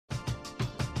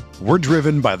We're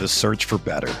driven by the search for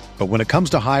better. But when it comes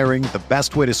to hiring, the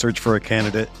best way to search for a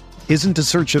candidate isn't to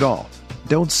search at all.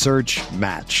 Don't search,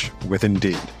 match with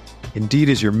Indeed. Indeed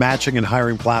is your matching and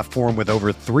hiring platform with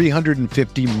over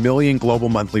 350 million global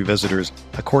monthly visitors,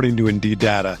 according to Indeed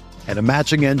data, and a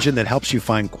matching engine that helps you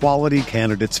find quality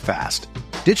candidates fast.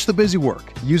 Ditch the busy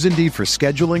work. Use Indeed for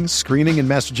scheduling, screening, and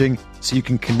messaging so you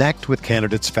can connect with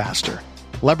candidates faster.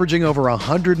 Leveraging over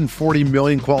 140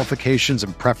 million qualifications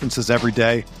and preferences every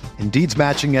day, Indeed's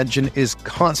matching engine is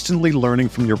constantly learning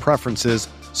from your preferences,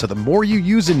 so the more you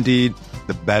use Indeed,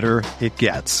 the better it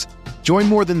gets. Join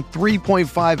more than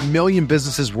 3.5 million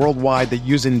businesses worldwide that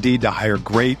use Indeed to hire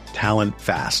great talent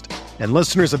fast. And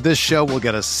listeners of this show will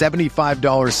get a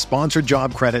 $75 sponsored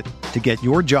job credit to get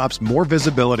your jobs more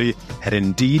visibility at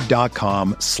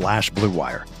Indeed.com/Blue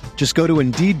Wire. Just go to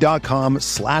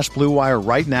Indeed.com/Blue Wire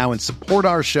right now and support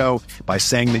our show by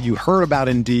saying that you heard about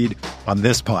Indeed on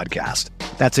this podcast.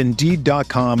 That's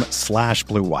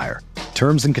Indeed.com/Blue Wire.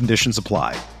 Terms and conditions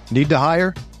apply. Need to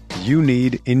hire? You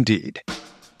need Indeed.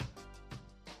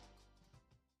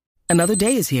 Another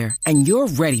day is here, and you're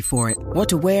ready for it. What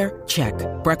to wear? Check.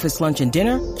 Breakfast, lunch, and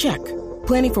dinner? Check.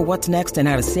 Planning for what's next and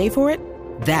how to save for it?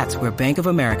 That's where Bank of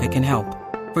America can help.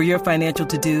 For your financial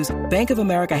to-dos, Bank of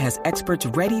America has experts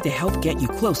ready to help get you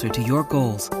closer to your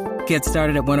goals. Get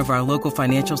started at one of our local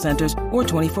financial centers or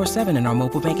 24/7 in our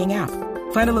mobile banking app.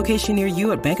 Find a location near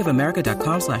you at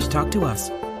bankofamerica.com/talktous.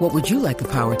 What would you like the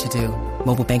power to do?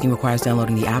 Mobile banking requires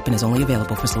downloading the app and is only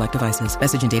available for select devices.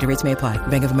 Message and data rates may apply.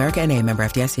 Bank of America NA, member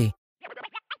FDIC.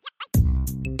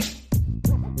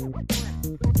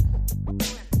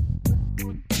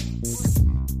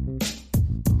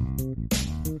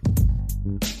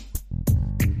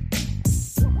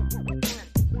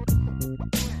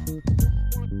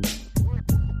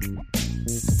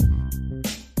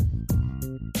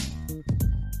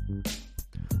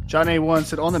 John A1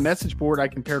 said, on the message board, I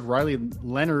compared Riley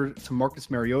Leonard to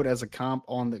Marcus Mariota as a comp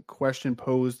on the question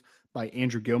posed by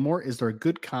Andrew Gilmore. Is there a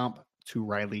good comp to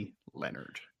Riley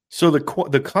Leonard? So the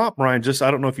comp, Ryan, just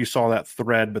I don't know if you saw that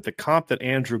thread, but the comp that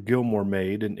Andrew Gilmore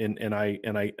made, and I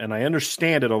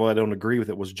understand it, although I don't agree with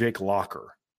it, was Jake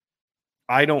Locker.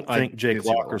 I don't think Jake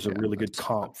Locker is a really good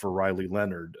comp for Riley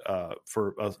Leonard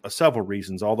for several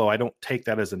reasons, although I don't take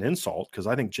that as an insult because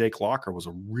I think Jake Locker was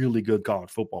a really good college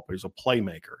football player. He's a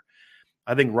playmaker.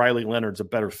 I think Riley Leonard's a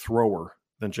better thrower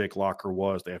than Jake Locker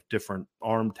was. They have different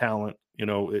arm talent. You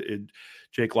know,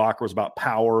 Jake Locker was about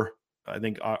power. I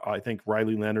think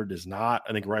Riley Leonard is not.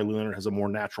 I think Riley Leonard has a more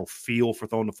natural feel for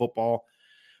throwing the football.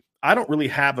 I don't really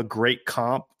have a great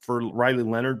comp for Riley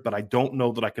Leonard, but I don't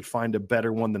know that I could find a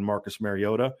better one than Marcus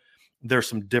Mariota. There's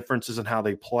some differences in how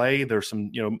they play. There's some,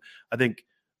 I think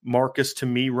Marcus, to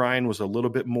me, Ryan, was a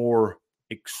little bit more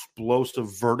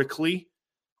explosive vertically.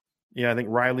 Yeah, I think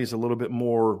Riley's a little bit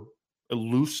more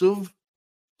elusive.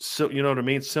 So, you know what I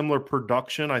mean? Similar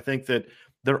production. I think that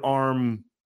their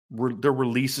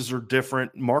releases are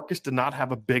different. Marcus did not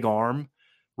have a big arm.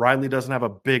 Riley doesn't have a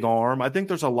big arm. I think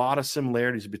there's a lot of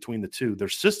similarities between the two. Their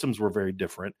systems were very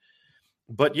different.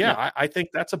 But I think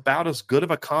that's about as good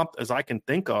of a comp as I can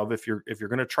think of if you're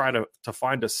going to try to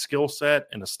find a skill set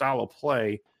and a style of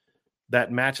play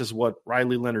that matches what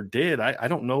Riley Leonard did. I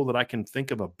don't know that I can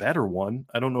think of a better one.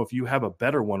 I don't know if you have a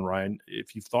better one, Ryan.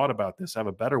 If you've thought about this, have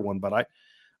a better one. But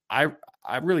I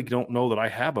really don't know that I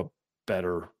have a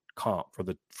better comp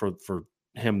for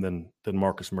him than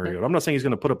Marcus Mariota. I'm not saying he's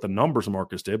going to put up the numbers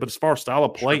Marcus did, but as far as style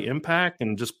of play, impact,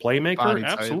 and just playmaker,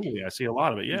 absolutely. I see a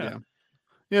lot of it. Yeah,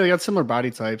 they got similar body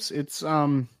types. It's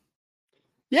I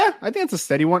think it's a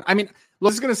steady one. I mean,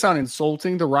 this is going to sound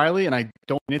insulting to Riley, and I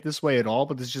don't mean it this way at all,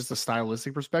 but this is just a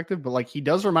stylistic perspective. But like, he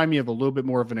does remind me of a little bit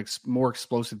more of an more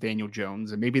explosive Daniel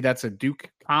Jones, and maybe that's a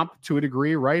Duke comp to a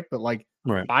degree, right? But like,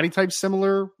 body type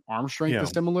similar, arm strength is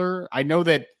similar. I know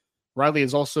that Riley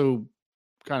is also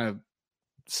kind of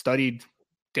studied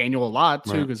Daniel a lot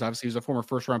too, because obviously he was a former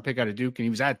first-round pick out of Duke, and he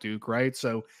was at Duke, right?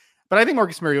 So, but I think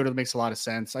Marcus Mariota makes a lot of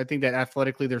sense. I think that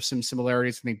athletically there's some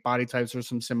similarities. I think body types are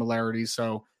some similarities.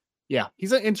 So, yeah,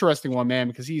 he's an interesting one, man,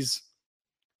 because he's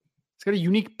got a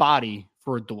unique body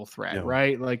for a dual threat,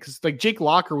 right? Like, 'cause like Jake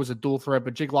Locker was a dual threat,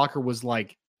 but Jake Locker was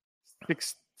like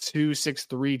 6'2",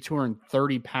 6'3",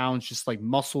 230 pounds, just like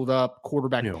muscled up,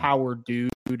 quarterback power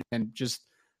dude, and just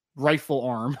rifle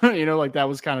arm, like that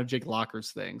was kind of Jake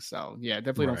Locker's thing. So yeah,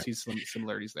 definitely don't see some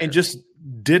similarities there. And just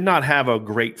did not have a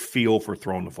great feel for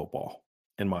throwing the football,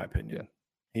 in my opinion.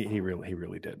 He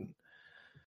really didn't.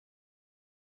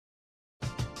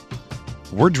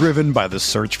 We're driven by the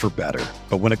search for better.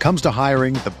 But when it comes to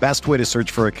hiring, the best way to search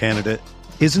for a candidate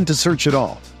isn't to search at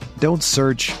all. Don't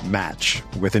search, match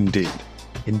with Indeed.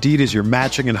 Indeed is your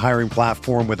matching and hiring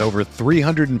platform with over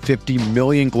 350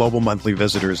 million global monthly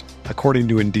visitors, according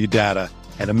to Indeed data,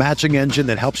 and a matching engine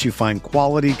that helps you find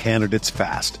quality candidates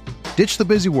fast. Ditch the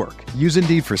busy work. Use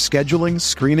Indeed for scheduling,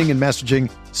 screening, and messaging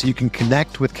so you can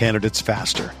connect with candidates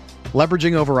faster.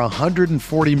 Leveraging over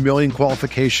 140 million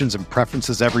qualifications and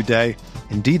preferences every day,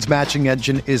 Indeed's matching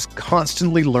engine is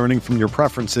constantly learning from your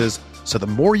preferences, so the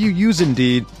more you use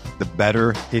Indeed, the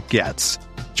better it gets.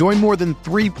 Join more than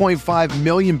 3.5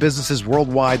 million businesses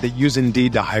worldwide that use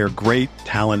Indeed to hire great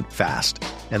talent fast.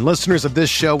 And listeners of this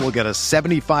show will get a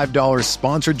 $75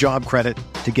 sponsored job credit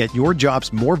to get your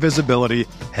jobs more visibility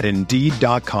at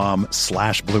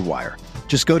Indeed.com/Blue Wire.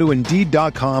 Just go to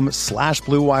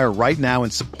Indeed.com/Blue Wire right now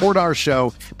and support our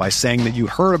show by saying that you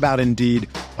heard about Indeed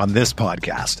on this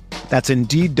podcast. That's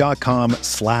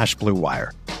Indeed.com/Blue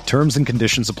Wire. Terms and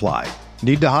conditions apply.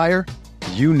 Need to hire?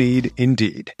 You need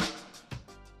Indeed.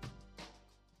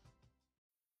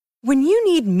 When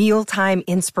you need mealtime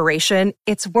inspiration,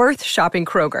 it's worth shopping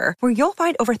Kroger, where you'll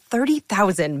find over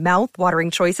 30,000 mouth-watering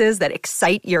choices that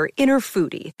excite your inner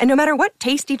foodie. And no matter what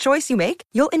tasty choice you make,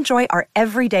 you'll enjoy our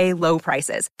everyday low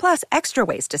prices, plus extra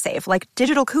ways to save, like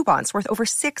digital coupons worth over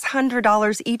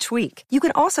 $600 each week. You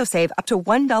can also save up to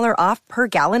 $1 off per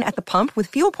gallon at the pump with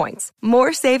fuel points.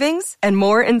 More savings and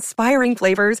more inspiring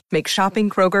flavors make shopping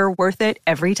Kroger worth it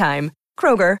every time.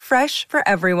 Kroger, fresh for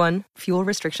everyone. Fuel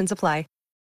restrictions apply.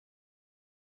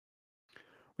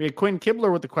 We had Quinn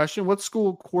Kibler with the question: what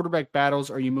school quarterback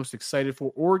battles are you most excited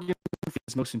for? Oregon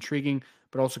is most intriguing,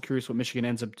 but also curious what Michigan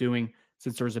ends up doing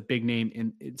since there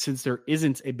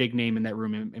isn't a big name in that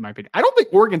room, in my opinion. I don't think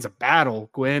Oregon's a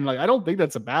battle, Quinn. Like, I don't think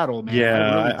that's a battle, man.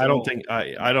 Yeah, I don't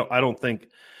think.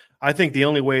 I think the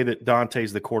only way that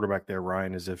Dante's the quarterback there,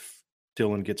 Ryan, is if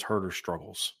Dylan gets hurt or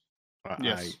struggles.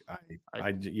 Yes.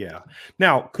 Yeah.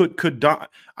 Now,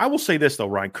 I will say this though,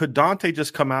 Ryan, could Dante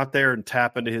just come out there and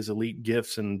tap into his elite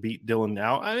gifts and beat Dylan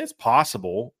now? I mean, it's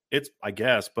possible. I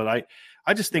guess, but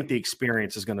I just think the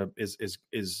experience is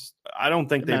I don't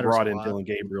think they brought in Dylan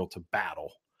Gabriel to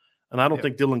battle. And I don't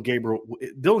think Dylan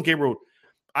Gabriel,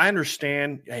 I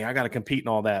understand, hey, I got to compete and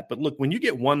all that. But look, when you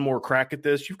get one more crack at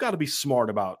this, you've got to be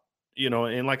smart about,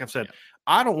 and like I've said,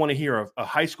 I don't want to hear a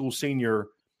high school senior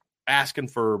asking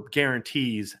for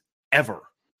guarantees ever.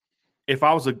 If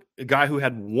I was a guy who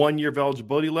had 1 year of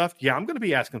eligibility left, I'm going to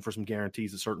be asking for some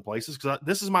guarantees at certain places because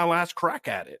this is my last crack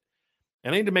at it.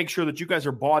 And I need to make sure that you guys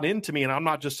are bought into me and I'm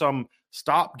not just some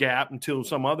stopgap until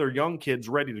some other young kid's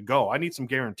ready to go. I need some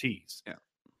guarantees. Yeah.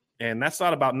 And that's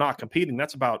not about not competing.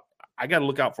 That's about, I got to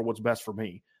look out for what's best for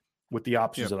me with the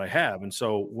options that I have. And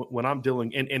so when I'm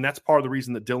dealing, and that's part of the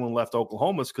reason that Dylan left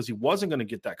Oklahoma is because he wasn't going to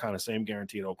get that kind of same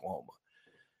guarantee at Oklahoma.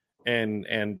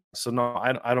 And so no,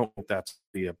 I don't think that's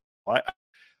I'm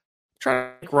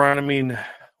trying to think, Ryan. I mean,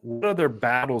 what other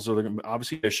battles are there?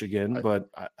 Obviously Michigan, but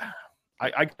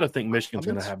I got to think Michigan's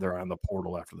going to have their eye on the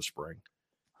portal after the spring.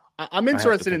 I'm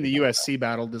interested in the USC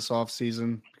battle this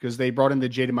offseason because they brought in the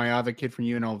Jaden Mayava kid from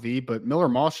UNLV, but Miller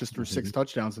Moss just threw 6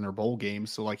 touchdowns in their bowl game.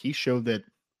 So like he showed that,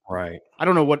 right? I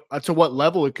don't know to what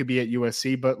level it could be at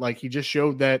USC, but like he just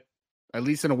showed that at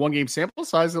least in a 1 game sample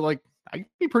size that like I can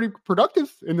be pretty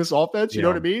productive in this offense. You know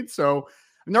what I mean? So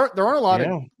there aren't a lot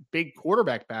of big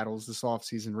quarterback battles this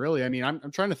offseason, really. I mean,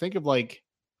 I'm trying to think of like.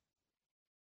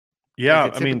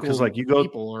 I mean, because like you go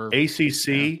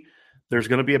ACC, there's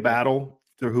going to be a battle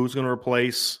through who's going to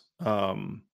replace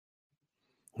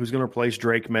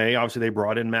Drake May. Obviously, they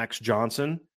brought in Max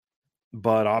Johnson,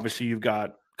 but obviously you've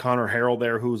got Connor Harrell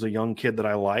there, who's a young kid that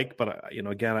I like. But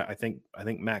again, I think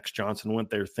Max Johnson went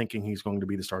there thinking he's going to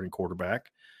be the starting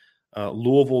quarterback.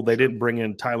 Louisville, they didn't bring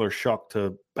in Tyler Shuck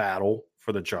to battle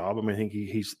for the job. I mean, I think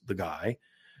he's the guy.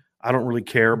 I don't really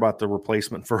care about the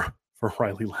replacement for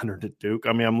Riley Leonard at Duke.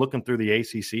 I mean, I'm looking through the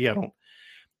ACC.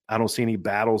 I don't see any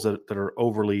battles that are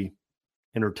overly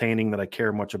entertaining that I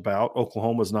care much about.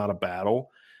 Oklahoma's not a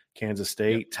battle. Kansas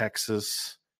State,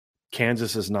 Texas,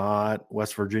 Kansas is not.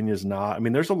 West Virginia is not. I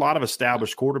mean, there's a lot of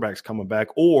established quarterbacks coming back,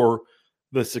 or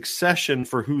the succession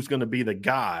for who's going to be the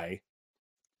guy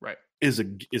is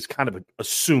kind of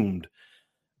assumed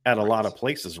at a lot of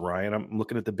places, Ryan. I'm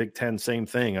looking at the Big Ten, same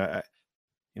thing. I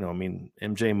mean,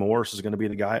 MJ Morris is going to be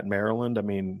the guy at Maryland. I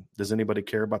mean, does anybody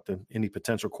care about any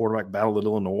potential quarterback battle at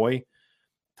Illinois?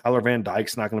 Tyler Van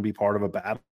Dyke's not going to be part of a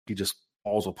battle. He just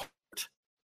falls apart.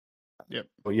 Yep.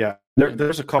 But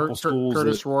there's a couple schools.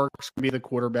 Curtis Rourke's going to be the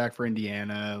quarterback for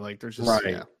Indiana. Like there's just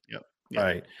right.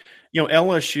 Right.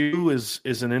 LSU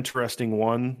is an interesting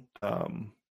one.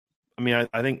 I mean,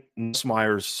 I think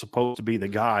Nussmeier's supposed to be the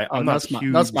guy. I'm not huge.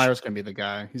 Nussmeier's going to be the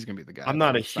guy. He's going to be the guy. I'm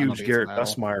not a huge Garrett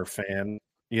Nussmeier fan.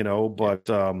 but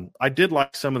I did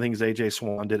like some of the things AJ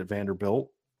Swan did at Vanderbilt,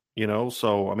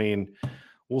 so I mean,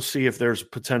 we'll see if there's a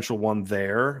potential one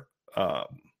there.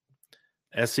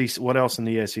 SEC, what else in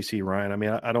the SEC, Ryan? I mean,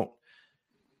 I don't.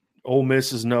 Ole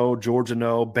Miss is no, Georgia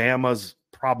no, Bama's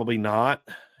probably not.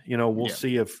 We'll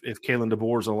see if Kalen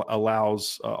DeBoer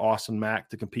allows Austin Mack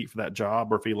to compete for that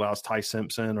job, or if he allows Ty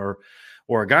Simpson or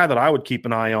a guy that I would keep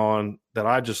an eye on that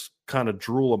I just kind of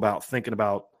drool about thinking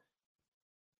about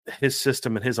his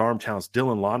system and his arm talents.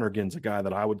 Dylan Lonergan's a guy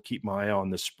that I would keep my eye on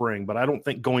this spring, but I don't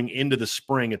think going into the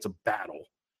spring it's a battle.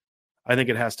 I think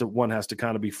one has to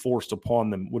kind of be forced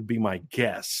upon them, would be my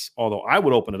guess. Although I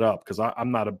would open it up because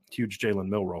I'm not a huge Jalen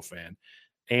Milroe fan.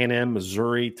 A&M,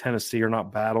 Missouri, Tennessee are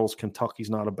not battles. Kentucky's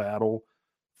not a battle.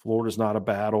 Florida's not a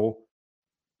battle.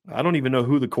 I don't even know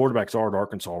who the quarterbacks are at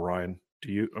Arkansas, Ryan.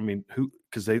 Do you? I mean, who?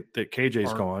 Because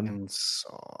KJ's gone.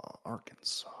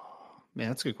 Arkansas. Man,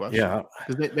 that's a good question. Yeah,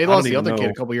 because they lost the other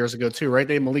kid a couple years ago too, right?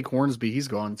 They Malik Hornsby, he's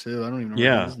gone too. I don't even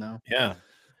know who he is now. Yeah.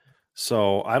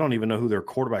 So I don't even know who their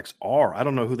quarterbacks are. I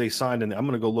don't know who they signed. And I'm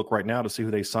going to go look right now to see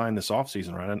who they signed this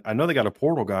offseason, right? And I know they got a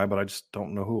portal guy, but I just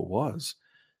don't know who it was.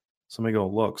 So let me go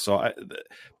look. So I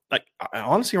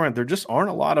honestly, Ryan, there just aren't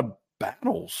a lot of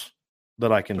battles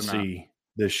that I can see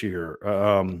this year.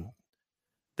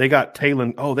 They got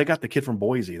Taylon. Oh, they got the kid from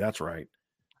Boise. That's right.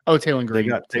 Oh, Taylon Green. They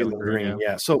got Taylon Green.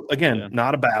 Yeah. So again,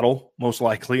 not a battle, most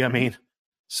likely. I mean,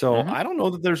 so I don't know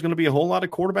that there's going to be a whole lot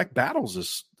of quarterback battles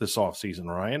this offseason,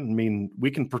 Ryan. I mean,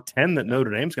 we can pretend that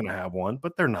Notre Dame's going to have one,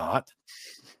 but they're not.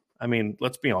 I mean,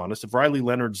 let's be honest. If Riley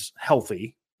Leonard's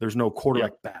healthy, there's no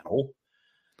quarterback battle.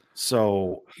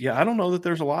 So, yeah, I don't know that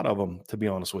there's a lot of them, to be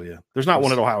honest with you. There's not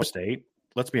one at Ohio State.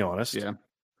 Let's be honest. Yeah.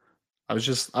 I was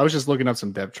just looking up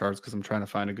some depth charts because I'm trying to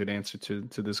find a good answer to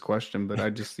this question, but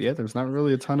there's not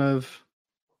really a ton of.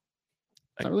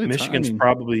 Michigan's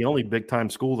probably the only big-time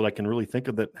school that I can really think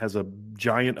of that has a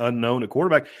giant unknown at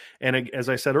quarterback. And as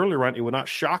I said earlier, Ryan, it would not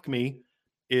shock me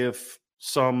if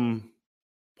some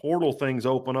portal things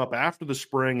open up after the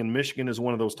spring and Michigan is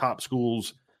one of those top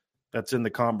schools that's in the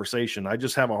conversation. I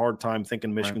just have a hard time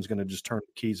thinking Michigan's going to just turn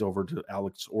the keys over to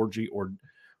Alex Orji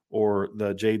or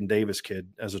the Jaden Davis kid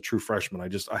as a true freshman.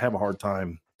 I have a hard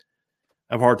time.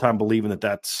 Believing that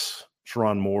that's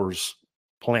Sharon Moore's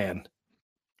plan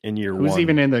in year one. Who's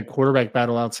even in the quarterback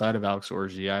battle outside of Alex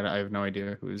Orji? I have no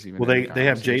idea who's even. Well, they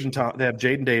have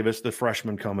Jaden Davis, the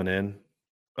freshman coming in,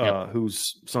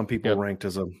 who's some people ranked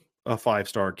as a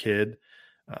 5-star kid.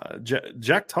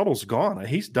 Jack Tuttle's gone.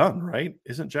 He's done, right?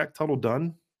 Isn't Jack Tuttle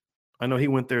done? I know he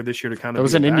went there this year to kind of. That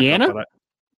was in Indiana.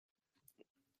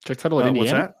 Jack Tuttle at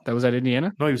Indiana. That was at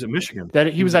Indiana. No, he was at Michigan.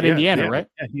 He was at Indiana, right?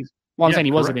 Yeah, I'm saying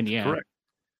he was at Indiana. Correct.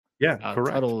 Yeah,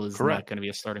 correct. Tuttle is not going to be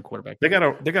a starting quarterback. They got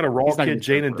a raw kid,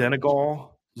 Jaden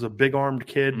Denegal. He's a big armed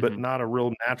kid, but not a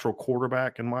real natural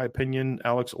quarterback, in my opinion.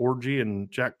 Alex Orji and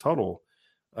Jack Tuttle,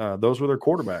 those were their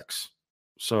quarterbacks.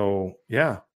 So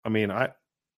yeah, I mean,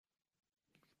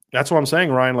 that's what I'm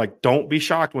saying, Ryan. Like, don't be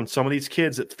shocked when some of these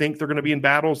kids that think they're going to be in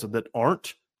battles that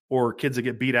aren't, or kids that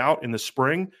get beat out in the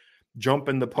spring, jump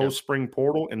in the post-spring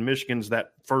portal, and Michigan's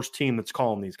that first team that's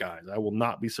calling these guys. I will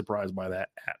not be surprised by that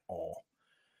at all.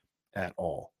 At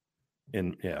all.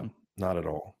 And not at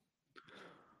all.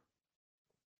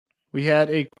 We had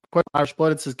a question, Irish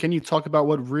Blood. It says, can you talk about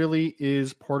what really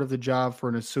is part of the job for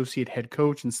an associate head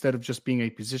coach instead of just being a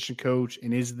position coach?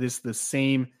 And is this the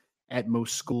same at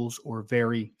most schools or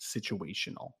very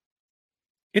situational?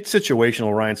 It's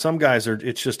situational, Ryan. Some guys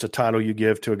it's just a title you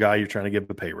give to a guy you're trying to give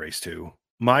a pay raise to.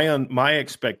 My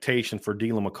expectation for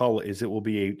Dylan McCullough is it will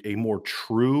be a more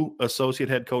true associate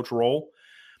head coach role.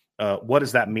 What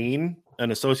does that mean?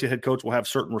 An associate head coach will have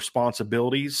certain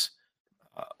responsibilities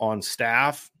on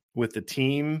staff, with the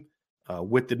team,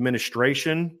 with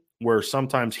administration, where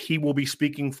sometimes he will be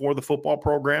speaking for the football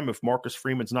program if Marcus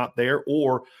Freeman's not there,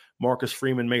 or Marcus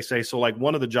Freeman may say, so like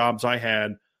one of the jobs I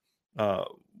had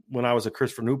when I was at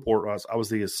Christopher Newport, I was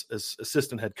the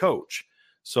assistant head coach.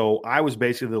 So I was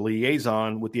basically the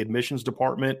liaison with the admissions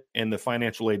department and the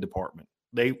financial aid department.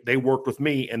 They worked with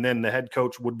me, and then the head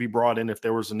coach would be brought in if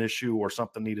there was an issue or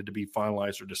something needed to be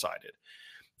finalized or decided.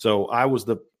 So I was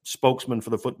the spokesman for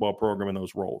the football program in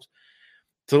those roles.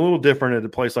 It's a little different at a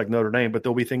place like Notre Dame, but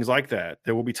there'll be things like that.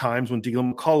 There will be times when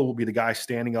Dylan McCullough will be the guy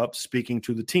standing up, speaking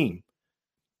to the team,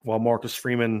 while Marcus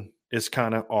Freeman is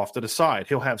kind of off to the side.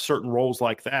 He'll have certain roles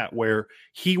like that where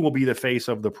he will be the face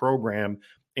of the program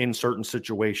in certain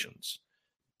situations.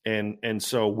 And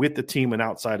so with the team and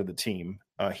outside of the team,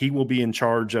 he will be in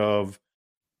charge of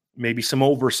maybe some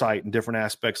oversight and different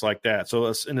aspects like that.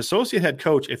 So an associate head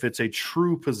coach, if it's a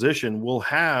true position, will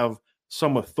have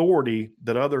some authority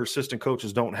that other assistant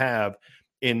coaches don't have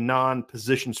in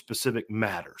non-position specific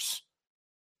matters.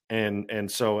 And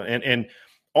so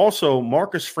also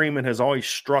Marcus Freeman has always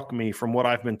struck me, from what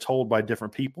I've been told by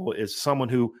different people, is someone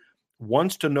who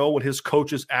wants to know what his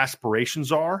coach's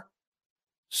aspirations are,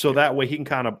 so that way he can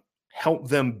kind of help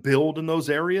them build in those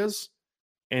areas.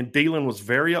 And Dylan was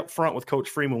very upfront with Coach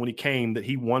Freeman when he came that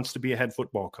he wants to be a head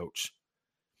football coach.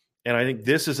 And I think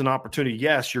this is an opportunity.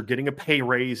 Yes, you're getting a pay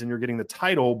raise and you're getting the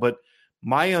title, but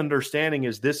my understanding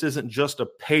is this isn't just a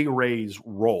pay raise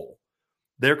role.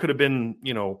 There could have been,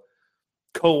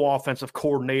 co-offensive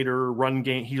coordinator, run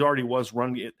game. He already was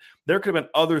run game. There could have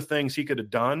been other things he could have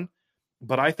done,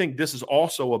 but I think this is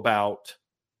also about,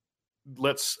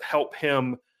 let's help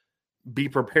him be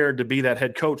prepared to be that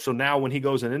head coach. So now when he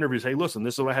goes in interviews, hey, listen,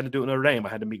 this is what I had to do at Notre Dame. I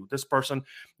had to meet with this person.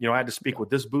 I had to speak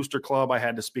with this booster club. I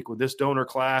had to speak with this donor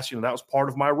class. That was part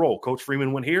of my role. Coach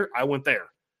Freeman went here. I went there.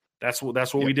 That's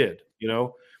what we did,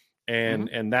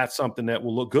 and that's something that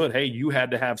will look good. Hey, you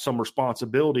had to have some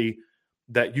responsibility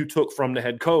that you took from the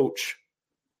head coach.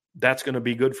 That's going to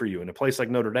be good for you. In a place like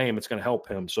Notre Dame, it's going to help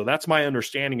him. So that's my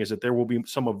understanding, is that there will be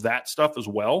some of that stuff as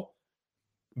well,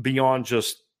 beyond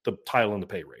just the title and the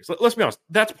pay raise. Let's be honest.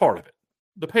 That's part of it.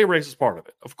 The pay raise is part of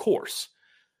it, of course.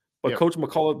 But Coach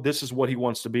McCullough, this is what he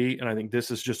wants to be. And I think this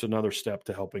is just another step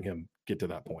to helping him get to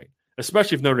that point,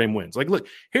 especially if Notre Dame wins. Like, look,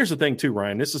 here's the thing too,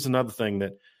 Ryan. This is another thing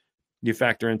that you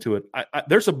factor into it.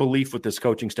 There's a belief with this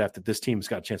coaching staff that this team has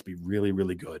got a chance to be really,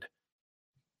 really good.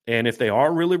 And if they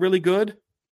are really, really good,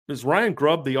 is Ryan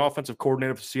Grubb the offensive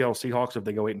coordinator for the Seattle Seahawks if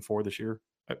they go 8-4 this year?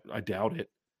 I doubt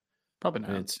it. Probably not.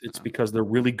 And it's because they're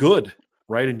really good.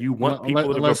 Right, and you want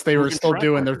people unless they were still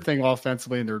doing their thing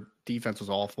offensively and their defense was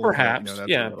awful. Perhaps,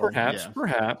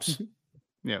 perhaps.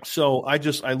 Yeah. So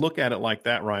I look at it like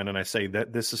that, Ryan, and I say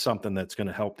that this is something that's going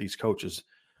to help these coaches.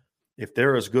 If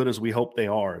they're as good as we hope they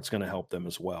are, it's going to help them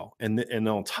as well. And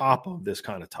on top of this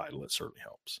kind of title, it certainly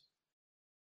helps.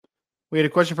 We had a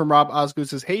question from Rob Osgood.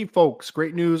 Says, "Hey folks,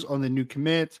 great news on the new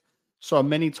commit. Saw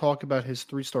many talk about his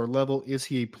 3-star level. Is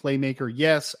he a playmaker?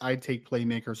 Yes, I'd take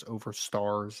playmakers over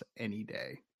stars any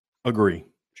day." Agree.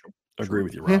 Agree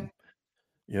with you, Rob.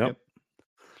 Yep.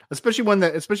 Especially when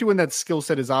that skill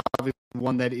set is obviously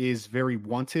one that is very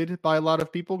wanted by a lot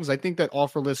of people, because I think that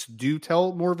offer lists do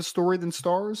tell more of a story than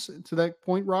stars to that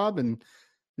point, Rob. And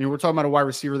we're talking about a wide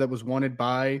receiver that was wanted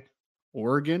by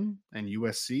Oregon and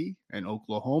USC and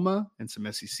Oklahoma and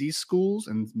some SEC schools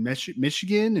and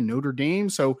Michigan and Notre Dame.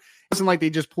 So it wasn't like they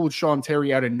just pulled Sean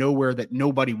Terry out of nowhere that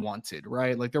nobody wanted,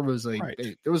 right? Like there was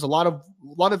a lot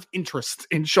of interest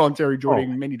in Sean Terry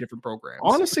joining many different programs.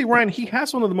 Honestly, Ryan, he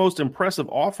has one of the most impressive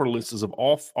offer lists of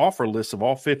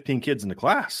all 15 kids in the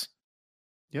class.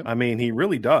 Yep. I mean, he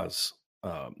really does.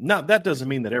 Now that doesn't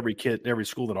mean that every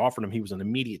school that offered him, he was an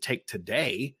immediate take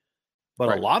today.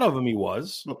 But a lot of them he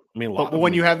was. But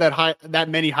when you have that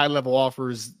many high level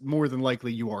offers, more than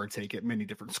likely you are take at many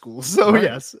different schools. So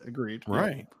yes, agreed.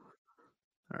 Right.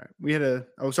 All right. We had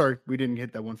we didn't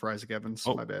hit that one for Isaac Evans.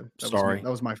 My bad. That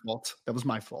was my fault.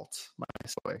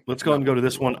 Let's go and go to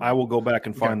this one. I will go back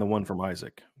and find the one from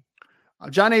Isaac.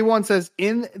 John A1 says,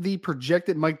 in the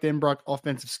projected Mike Denbrock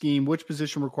offensive scheme, which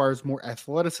position requires more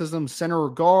athleticism, center or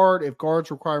guard? If guards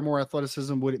require more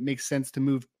athleticism, would it make sense to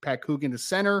move Pat Coogan to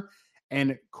center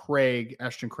and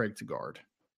Ashton Craig to guard?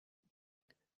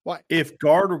 What if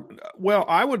guard? Well,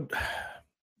 I would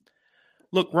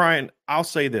look, Ryan. I'll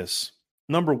say this: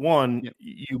 number one,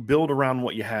 you build around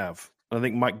what you have. I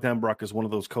think Mike Denbrock is one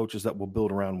of those coaches that will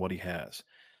build around what he has.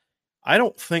 I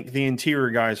don't think the interior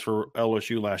guys for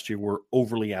LSU last year were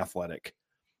overly athletic,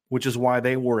 which is why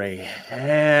they were a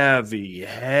heavy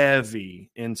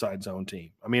inside zone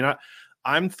team. I mean,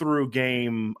 I'm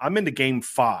into game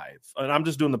 5, and I'm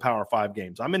just doing the Power 5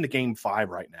 games. I'm into game 5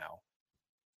 right now.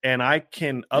 And I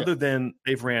can, other than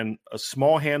they've ran a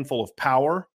small handful of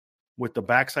power with the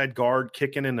backside guard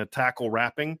kicking and a tackle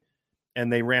wrapping,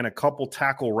 and they ran a couple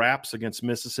tackle wraps against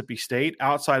Mississippi State.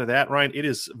 Outside of that, Ryan, it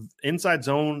is inside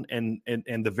zone and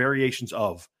the variations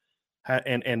of,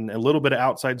 and a little bit of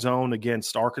outside zone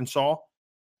against Arkansas.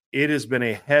 It has been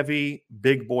a heavy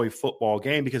big boy football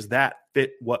game because that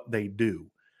fit what they do.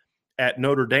 At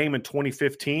Notre Dame in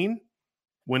 2015,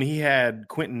 when he had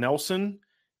Quentin Nelson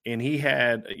and he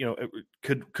had,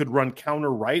 could run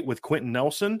counter right with Quentin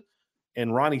Nelson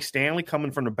and Ronnie Stanley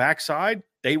coming from the backside,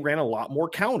 they ran a lot more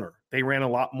counter. They ran a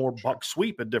lot more buck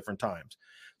sweep at different times.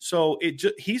 So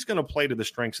he's going to play to the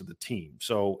strengths of the team.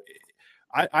 So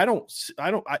I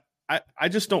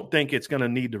just don't think it's going to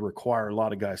need to require a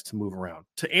lot of guys to move around.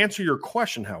 To answer your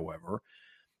question, however,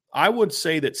 I would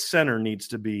say that center needs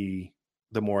to be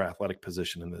the more athletic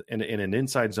position in an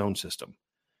inside zone system.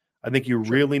 I think you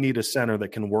really need a center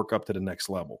that can work up to the next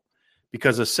level,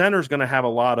 because a center is going to have a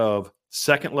lot of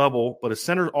second level, but a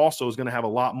center also is going to have a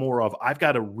lot more of, I've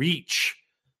got to reach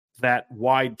that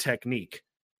wide technique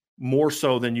more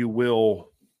so than you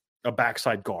will a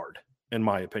backside guard, in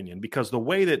my opinion, because the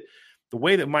way that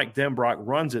Mike Denbrock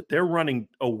runs it, they're running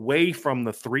away from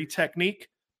the 3 technique.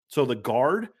 So the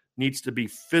guard needs to be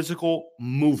physical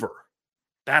mover.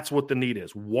 That's what the need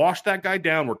is. Wash that guy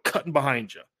down. We're cutting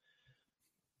behind you.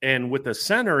 And with the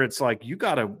center, it's like you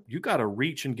gotta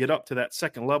reach and get up to that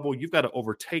second level. You've got to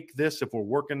overtake this if we're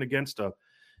working against a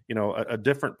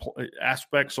different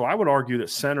aspect. So I would argue that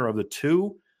center of the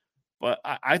 2, but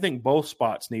I think both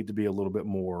spots need to be a little bit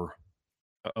more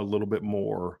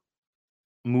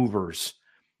movers.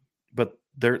 But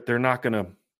they're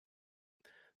going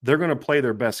to play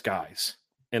their best guys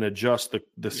and adjust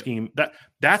the scheme.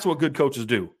 That's what good coaches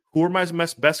do. Who are my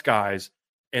best guys?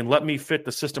 And let me fit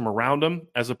the system around them,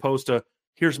 as opposed to,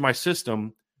 here's my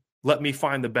system, let me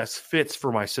find the best fits for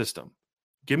my system.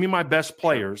 Give me my best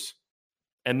players,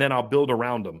 and then I'll build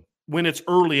around them. When it's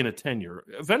early in a tenure,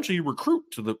 eventually you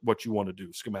recruit to what you want to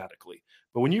do schematically.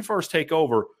 But when you first take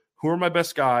over, who are my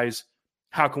best guys?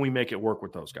 How can we make it work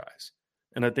with those guys?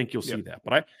 And I think you'll see that.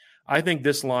 But I think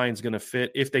this line's going to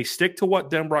fit. If they stick to what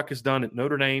Denbrock has done at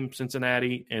Notre Dame,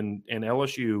 Cincinnati, and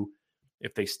LSU,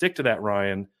 if they stick to that,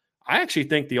 Ryan, I actually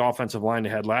think the offensive line they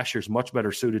had last year is much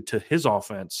better suited to his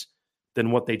offense than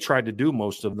what they tried to do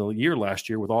most of the year last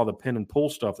year with all the pin and pull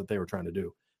stuff that they were trying to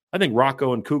do. I think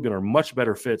Rocco and Coogan are much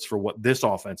better fits for what this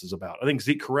offense is about. I think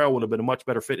Zeke Correll would have been a much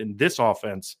better fit in this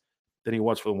offense than he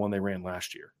was for the one they ran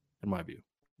last year, in my view.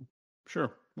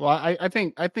 Sure. Well, I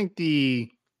think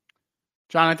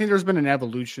John, I think there's been an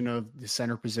evolution of the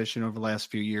center position over the last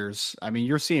few years. I mean,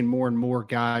 you're seeing more and more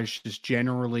guys just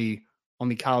generally on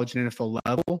the college and NFL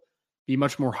level be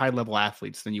much more high-level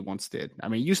athletes than you once did. I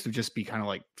mean, it used to just be kind of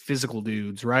like physical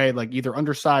dudes, right? Like either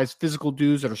undersized physical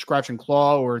dudes that are scratch and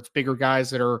claw, or it's bigger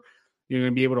guys that are, going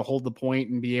to be able to hold the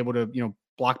point and be able to,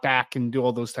 block back and do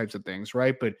all those types of things,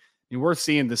 right? But we're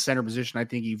seeing the center position, I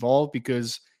think, evolve,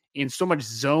 because in so much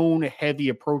zone-heavy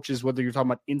approaches, whether you're talking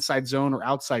about inside zone or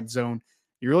outside zone,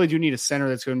 you really do need a center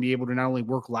that's going to be able to not only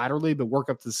work laterally, but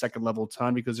work up to the second level a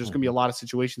ton, because there's going to be a lot of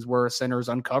situations where a center is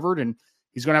uncovered and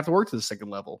he's going to have to work to the second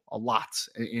level a lot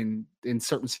in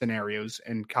certain scenarios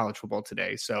in college football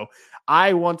today. So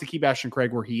I want to keep Ashton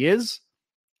Craig where he is,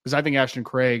 because I think Ashton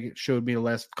Craig showed me the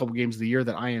last couple games of the year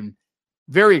that I am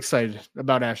very excited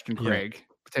about Ashton Craig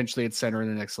potentially at center in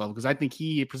the next level, because I think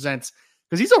he presents,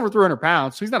 because he's over 300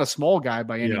 pounds, so he's not a small guy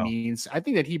by any means. I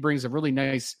think that he brings a really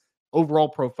nice overall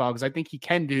profile, because I think he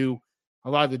can do a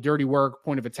lot of the dirty work,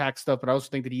 point of attack stuff, but I also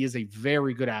think that he is a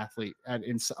very good athlete at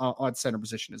center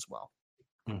position as well.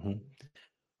 Mm-hmm.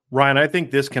 Ryan, I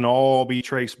think this can all be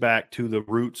traced back to the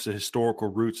roots, the historical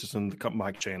roots is in the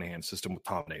Mike Shanahan system with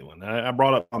Tom Nalen. I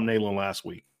brought up Tom Nalen last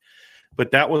week,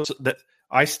 but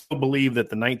I still believe that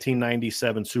the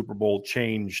 1997 Super Bowl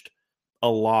changed a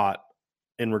lot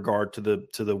in regard to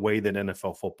the way that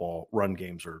NFL football run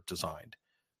games are designed.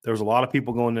 There was a lot of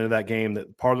people going into that game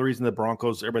that part of the reason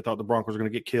everybody thought the Broncos were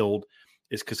going to get killed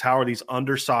is because how are these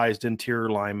undersized interior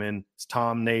linemen, it's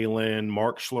Tom Nalen,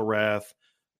 Mark Schlereth,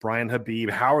 Brian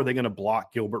Habib, how are they going to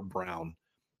block Gilbert Brown?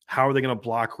 How are they going to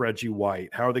block Reggie White?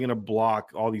 How are they going to block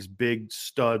all these big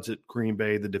studs at Green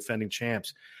Bay, the defending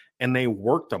champs? And they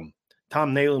worked them.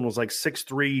 Tom Nalen was like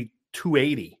 6'3",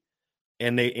 280,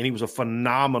 and he was a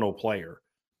phenomenal player.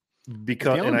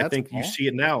 I think small? You see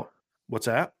it now. What's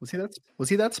that? Was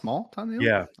he that small, Tom Nalen?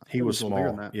 Yeah, he was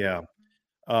small. Yeah.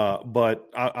 But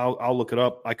I'll look it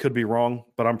up. I could be wrong,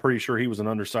 but I'm pretty sure he was an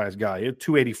undersized guy.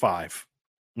 285.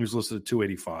 He was listed at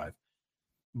 285.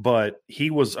 But he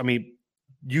was, the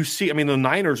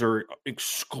Niners are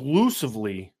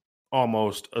exclusively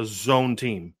almost a zone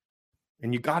team.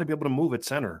 And you got to be able to move at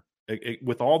center.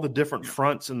 With all the different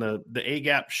fronts and the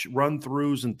A-gap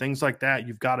run-throughs and things like that,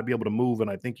 you've got to be able to move. And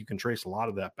I think you can trace a lot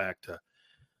of that back to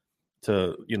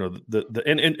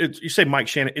you say Mike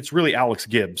Shanahan, it's really Alex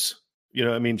Gibbs.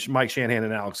 Mike Shanahan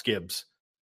and Alex Gibbs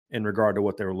in regard to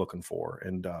what they were looking for.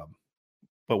 And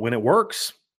but when it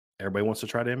works, everybody wants to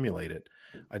try to emulate it.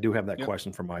 I do have that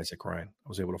question from Isaac Ryan. I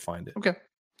was able to find it. Okay.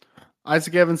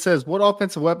 Isaac Evans says, what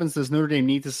offensive weapons does Notre Dame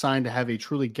need to sign to have a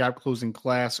truly gap-closing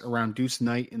class around Deuce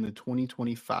Knight in the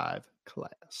 2025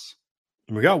 class?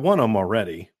 We got one of them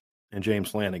already, and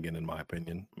James Flanagan, in my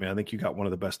opinion. I think you got one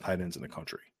of the best tight ends in the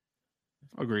country.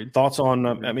 Agreed. Thoughts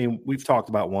on, we've talked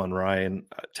about one, Ryan.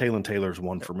 Taylon Taylor's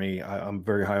one for me. I'm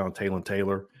very high on Taylon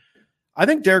Taylor. I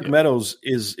think Derek Meadows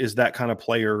is that kind of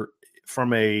player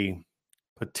from a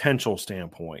potential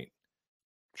standpoint.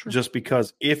 Sure. just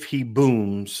because if he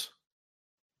booms,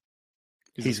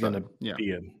 he's going to yeah.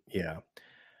 be in. Yeah.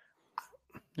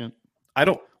 Yeah. I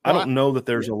don't know that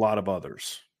there's a lot of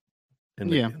others in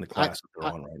the class that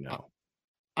they're on right now.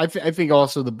 I think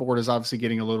also the board is obviously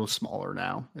getting a little smaller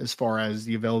now as far as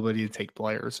the availability to take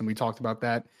players. And we talked about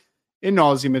that in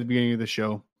nauseam at the beginning of the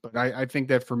show. But I think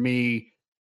that for me,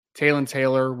 Taylon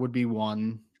Taylor would be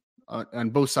one on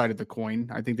both sides of the coin.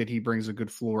 I think that he brings a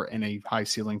good floor and a high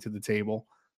ceiling to the table.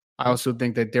 I also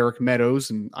think that Derek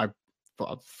Meadows, and I'm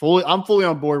fully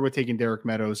on board with taking Derek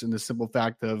Meadows in the simple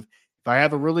fact of if I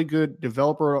have a really good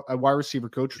developer, a wide receiver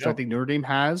coach, which I think Notre Dame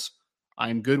has,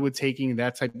 I'm good with taking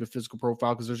that type of physical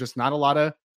profile because there's just not a lot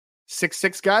of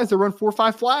 6'6" guys that run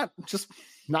 4.5 flat. Just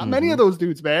not many of those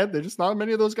dudes, man. There's just not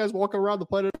many of those guys walking around the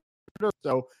planet.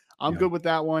 So I'm good with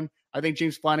that one. I think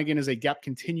James Flanagan is a gap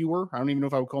continuer. I don't even know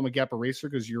if I would call him a gap eraser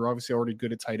because you're obviously already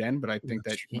good at tight end, but I think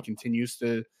that he continues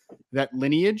to that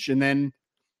lineage. And then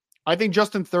I think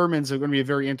Justin Thurman's going to be a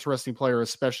very interesting player,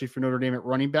 especially for Notre Dame at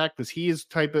running back, because he's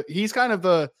kind of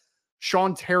a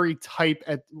Sean Terry type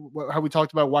at how we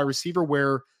talked about wide receiver,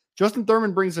 where Justin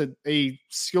Thurman brings a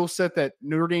skill set that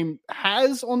Notre Dame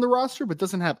has on the roster, but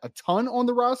doesn't have a ton on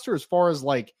the roster as far as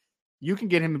like you can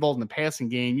get him involved in the passing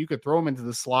game. You could throw him into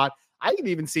the slot. I could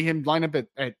even see him line up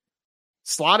at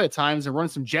slot at times and run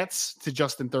some jets to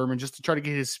Justin Thurman just to try to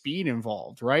get his speed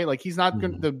involved, right? Like he's not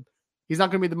going to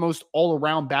be the most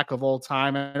all-around back of all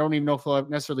time. I don't even know if he'll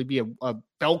necessarily be a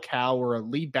bell cow or a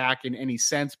lead back in any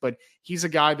sense, but he's a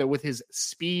guy that with his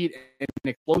speed and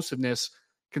explosiveness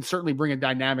can certainly bring a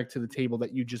dynamic to the table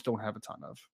that you just don't have a ton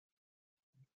of.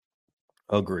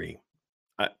 Agree.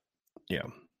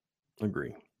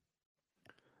 Agree.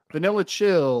 Vanilla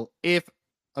Chill, if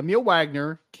Emil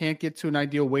Wagner can't get to an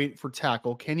ideal weight for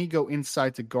tackle, can he go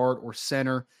inside to guard or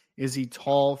center? Is he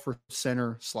tall for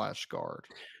center/guard?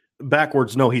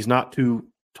 Backwards, no, he's not too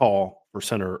tall for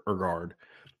center or guard.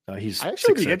 He's I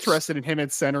actually would be 6'6". interested in him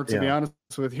at center, to be honest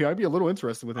with you. I'd be a little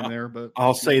interested with him there. But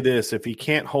I'll say this. If he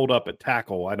can't hold up at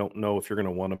tackle, I don't know if you're going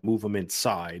to want to move him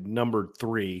inside. Number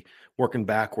 3, working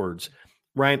backwards.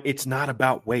 Ryan, it's not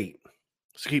about weight.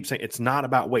 Just keep saying it's not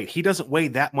about weight. He doesn't weigh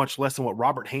that much less than what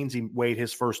Robert Hainsey weighed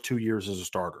his first 2 years as a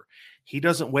starter. He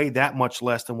doesn't weigh that much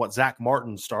less than what Zach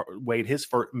Martin weighed his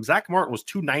first. Zach Martin was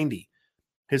 290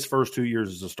 his first 2 years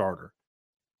as a starter.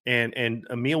 And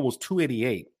Emil was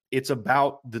 288. It's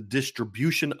about the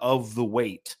distribution of the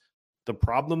weight. The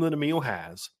problem that Emil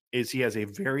has is he has a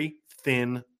very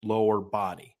thin lower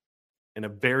body and a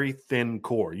very thin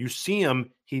core. You see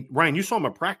him, Ryan, you saw him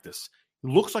at practice. He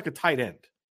looks like a tight end.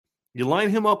 You line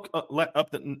him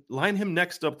line him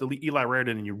next up to Eli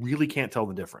Raridon, and you really can't tell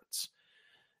the difference.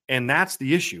 And that's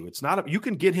the issue. It's not you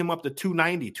can get him up to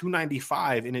 290,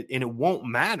 295, and it won't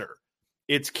matter.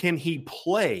 It's can he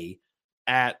play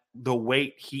at the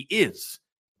weight he is?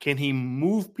 Can he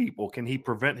move people? Can he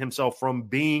prevent himself from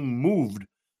being moved?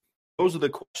 Those are the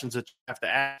questions that you have to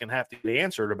ask and have to get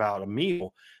answered about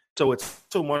Emil. So it's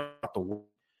so much about the weight.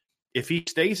 If he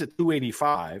stays at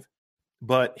 285,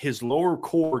 but his lower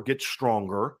core gets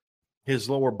stronger, his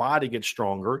lower body gets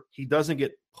stronger, he doesn't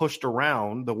get pushed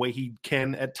around the way he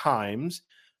can at times,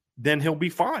 then he'll be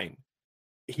fine.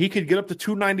 He could get up to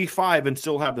 295 and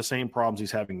still have the same problems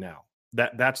he's having now.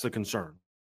 That's the concern.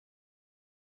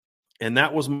 And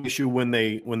that was my issue when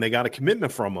they got a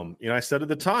commitment from him. You know, I said at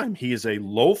the time, he is a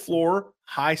low floor,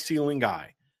 high ceiling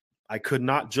guy. I could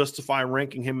not justify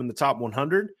ranking him in the top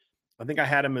 100. I think I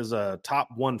had him as a top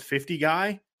 150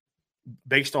 guy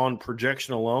based on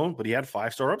projection alone, but he had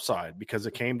 5-star upside because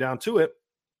it came down to it.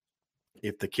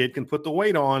 If the kid can put the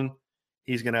weight on,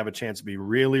 he's going to have a chance to be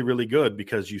really, really good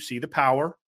because you see the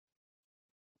power.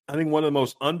 I think one of the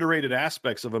most underrated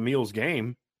aspects of Emil's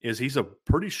game is he's a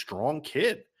pretty strong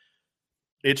kid.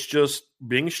 It's just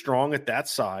being strong at that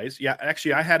size. Yeah,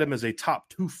 actually, I had him as a top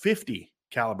 250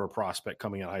 caliber prospect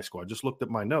coming out of high school. I just looked at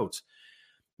my notes.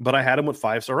 But I had him with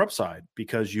 5-star upside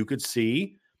because you could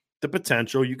see the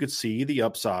potential. You could see the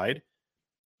upside.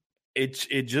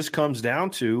 It just comes down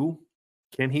to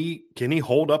can he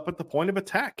hold up at the point of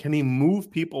attack? Can he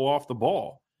move people off the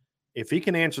ball? If he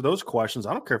can answer those questions,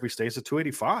 I don't care if he stays at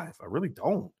 285. I really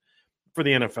don't. For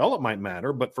the NFL, it might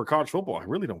matter, but for college football, I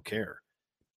really don't care.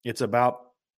 It's about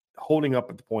holding up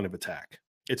at the point of attack.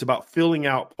 It's about filling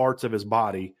out parts of his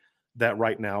body that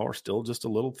right now are still just a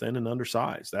little thin and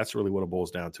undersized. That's really what it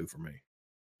boils down to for me.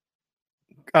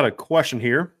 Got a question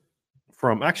here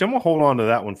from, actually, I'm going to hold on to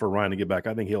that one for Ryan to get back.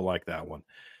 I think he'll like that one.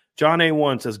 John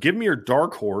A1 says, give me your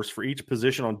dark horse for each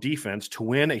position on defense to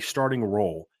win a starting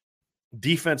role.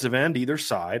 Defensive end, either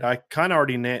side. I kind of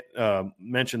already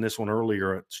mentioned this one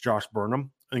earlier. It's Josh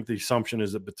Burnham. I think the assumption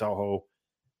is that Botelho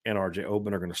and RJ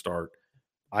Oben are going to start.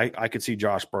 I could see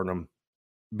Josh Burnham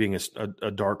being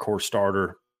a dark horse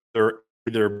starter. They're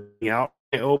either being out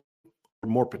or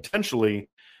more potentially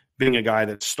being a guy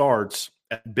that starts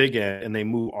at big end and they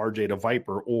move RJ to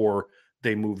Viper, or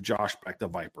they move Josh back to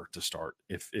Viper to start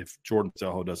if Jordan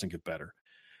Zelho doesn't get better.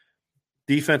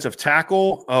 Defensive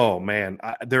tackle, oh man,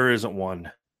 there isn't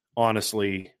one,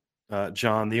 honestly,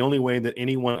 John. The only way that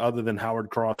anyone other than Howard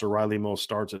Cross or Riley Mills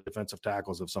starts at defensive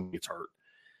tackle is if somebody gets hurt.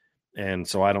 And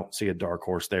so I don't see a dark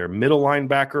horse there. Middle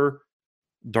linebacker,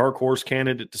 dark horse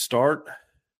candidate to start.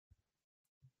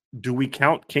 Do we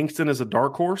count Kingston as a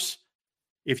dark horse?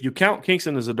 If you count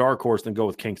Kingston as a dark horse, then go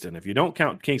with Kingston. If you don't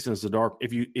count Kingston as a dark,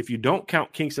 if you don't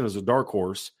count Kingston as a dark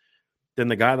horse, then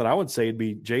the guy that I would say would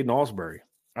be Jaden Alsbury.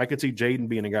 I could see Jaden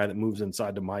being a guy that moves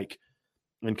inside to Mike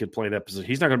and could play that position.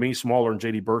 He's not going to be any smaller than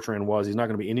J.D. Bertrand was. He's not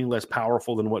going to be any less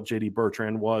powerful than what J.D.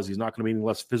 Bertrand was. He's not going to be any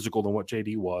less physical than what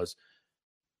J.D. was.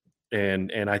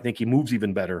 And I think he moves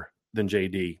even better than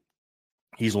J.D.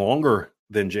 He's longer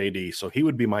than J.D., so he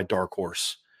would be my dark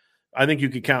horse. I think you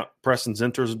could count Preston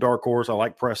Zinter as a dark horse. I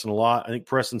like Preston a lot. I think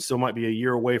Preston still might be a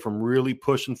year away from really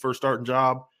pushing for a starting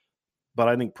job, but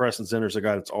I think Preston Zinter is a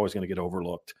guy that's always going to get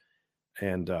overlooked,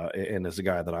 and is a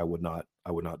guy that I would not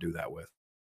do that with.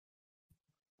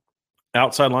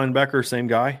 Outside linebacker, same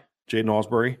guy, Jaden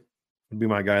Alsbury would be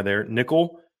my guy there.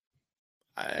 Nickel,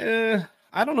 I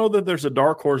don't know that there's a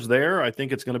dark horse there. I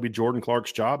think it's going to be Jordan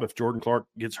Clark's job. If Jordan Clark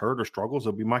gets hurt or struggles,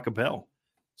 it'll be Micah Bell.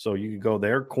 So you could go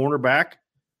there. Cornerback,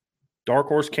 dark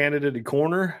horse candidate at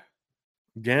corner.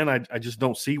 Again, I just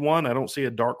don't see one. I don't see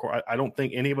a dark horse. I don't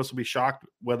think any of us will be shocked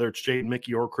whether it's Jaden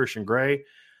Mickey or Christian Gray.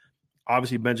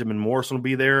 Obviously, Benjamin Morrison will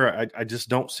be there. I just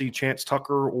don't see Chance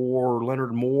Tucker or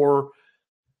Leonard Moore,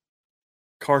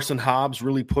 Carson Hobbs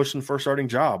really pushing for a starting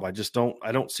job. I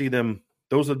don't see them.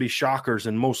 Those would be shockers,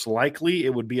 and most likely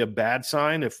it would be a bad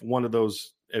sign if one of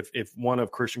those, if one of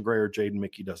Christian Gray or Jaden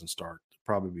Mickey doesn't start. It'd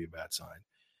probably be a bad sign.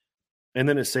 And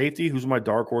then at safety, who's my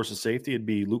dark horse at safety? It'd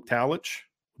be Luke Talich,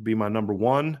 would be my number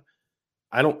one.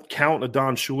 I don't count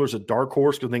Adon Schuler as a dark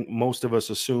horse because I think most of us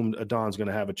assumed Adon's going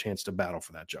to have a chance to battle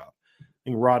for that job. I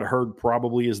think Rod Hurd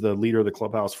probably is the leader of the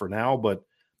clubhouse for now, but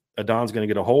Adon's going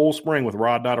to get a whole spring with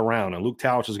Rod not around, and Luke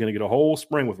Talich is going to get a whole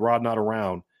spring with Rod not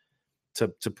around to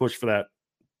push for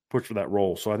that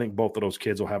role. So I think both of those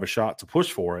kids will have a shot to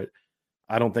push for it.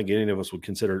 I don't think any of us would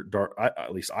consider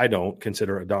at least I don't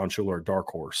consider Adon Schuler a dark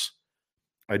horse.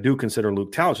 I do consider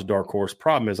Luke Talich a dark horse.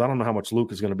 Problem is, I don't know how much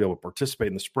Luke is going to be able to participate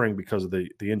in the spring because of the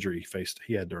injury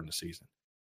he had during the season.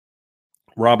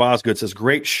 Rob Osgood says,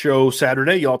 great show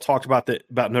Saturday. Y'all talked about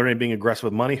Notre Dame being aggressive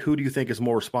with money. Who do you think is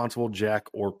more responsible, Jack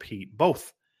or Pete?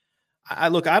 Both. I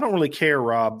don't really care,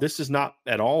 Rob. This is not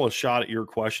at all a shot at your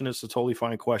question. It's a totally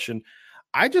fine question.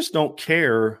 I just don't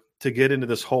care to get into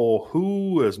this whole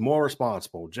who is more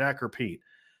responsible, Jack or Pete.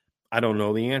 I don't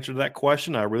know the answer to that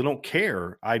question. I really don't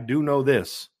care. I do know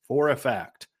this for a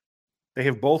fact. They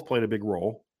have both played a big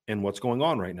role in what's going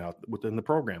on right now within the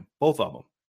program, both of them.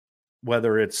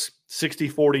 Whether it's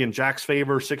 60-40 in Jack's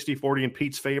favor, 60-40 in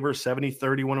Pete's favor,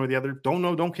 70-30 one or the other, don't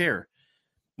know, don't care.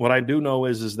 What I do know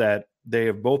is that they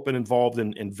have both been involved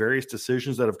in various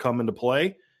decisions that have come into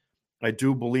play. I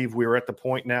do believe we're at the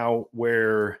point now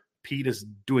where Pete is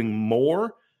doing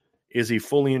more. Is he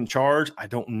fully in charge? I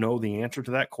don't know the answer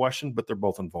to that question, but they're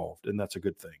both involved, and that's a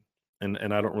good thing. And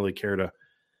I don't really care to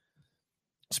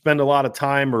spend a lot of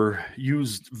time or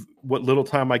use what little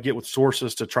time I get with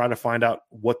sources to try to find out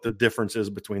what the difference is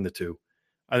between the two.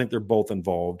 I think they're both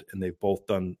involved, and they've both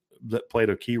played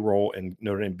a key role in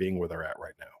Notre Dame being where they're at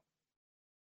right now.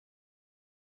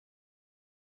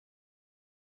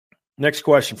 Next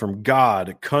question from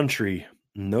God, Country,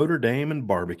 Notre Dame and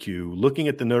Barbecue. Looking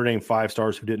at the Notre Dame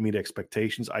 5-stars who didn't meet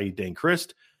expectations, i.e. Dane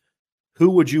Christ,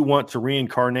 who would you want to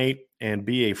reincarnate and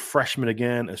be a freshman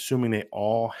again, assuming they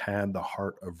all had the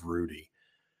heart of Rudy?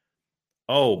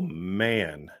 Oh,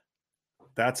 man.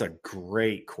 That's a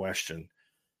great question.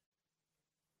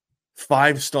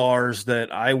 5 stars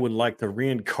that I would like to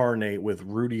reincarnate with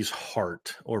Rudy's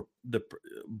heart, or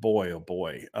boy, oh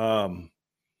boy.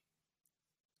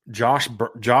 Josh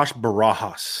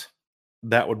Barajas.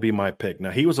 That would be my pick.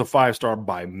 Now, he was a 5-star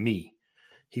by me.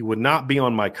 He would not be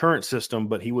on my current system,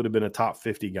 but he would have been a top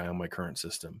 50 guy on my current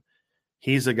system.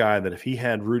 He's a guy that if he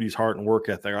had Rudy's heart and work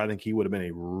ethic, I think he would have been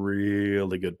a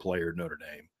really good player at Notre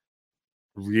Dame.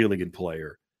 Really good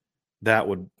player. That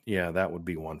would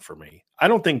be one for me. I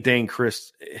don't think Dane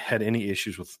Christ had any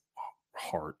issues with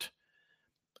heart.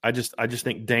 I just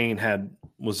think Dane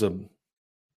was a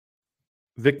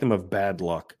victim of bad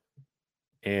luck,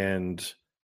 and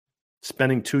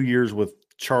spending 2 years with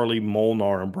Charlie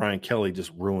Molnar and Brian Kelly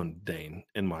just ruined Dane,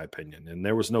 in my opinion. And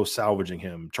there was no salvaging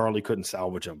him. Charlie couldn't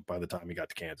salvage him by the time he got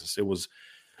to Kansas. It was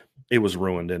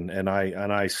ruined. And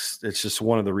I it's just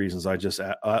one of the reasons I just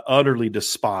utterly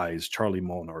despise Charlie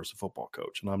Molnar as a football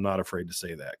coach. And I'm not afraid to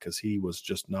say that, because he was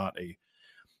just not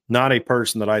a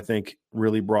person that I think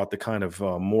really brought the kind of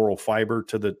moral fiber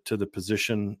to the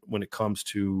position when it comes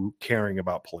to caring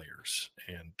about players.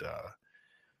 And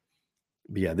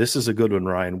yeah, this is a good one,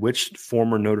 Ryan. Which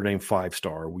former Notre Dame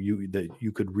 5-star that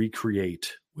you could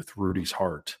recreate with Rudy's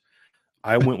heart?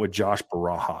 I went with Josh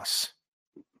Barajas,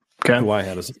 who I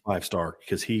had as a 5-star,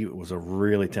 because he was a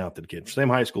really talented kid. Same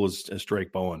high school as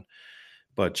Drake Bowen,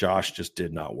 but Josh just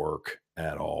did not work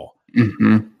at all.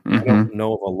 I don't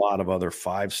know of a lot of other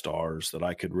 5-stars that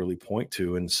I could really point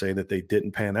to and say that they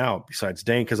didn't pan out besides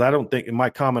Dane, because I don't think, in my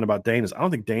comment about Dane is, I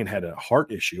don't think Dane had a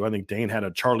heart issue. I think Dane had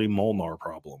a Charlie Molnar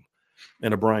problem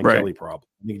and a Brian Kelly problem.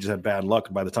 I think he just had bad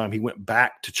luck. By the time he went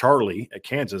back to Charlie at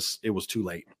Kansas, it was too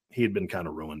late. He had been kind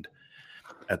of ruined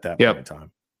at that point in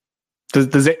time.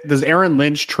 Does Aaron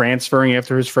Lynch transferring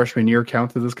after his freshman year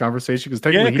count to this conversation? Because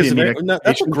technically, he didn't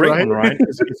that's a great one, Ryan.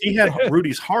 If he had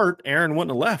Rudy's heart, Aaron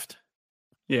wouldn't have left.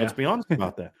 Yeah, let's be honest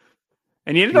about that.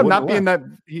 And he ended up not being that.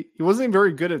 He wasn't even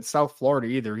very good at South Florida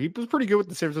either. He was pretty good with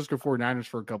the San Francisco 49ers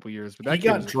for a couple of years, but that he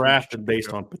got drafted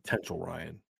based on potential,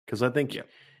 Ryan. Because I think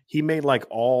he made I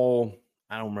don't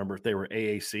remember if they were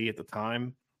AAC at the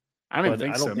time. I don't even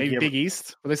think so. Maybe Big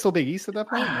East. Were they still Big East at that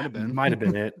point? Might have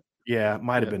been it. Yeah,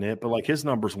 might have been it. But his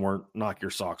numbers weren't knock your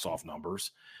socks off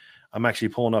numbers. I'm actually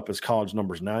pulling up his college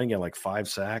numbers now. He got 5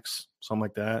 sacks, something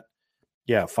like that.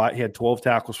 Yeah, he had 12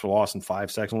 tackles for loss and 5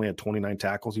 sacks. Only had 29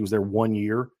 tackles. He was there 1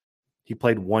 year. He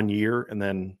played 1 year and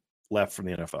then left from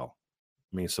the NFL.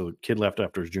 I mean, so the kid left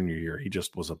after his junior year. He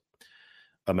just was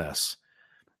a mess.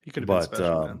 He could have been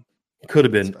special, could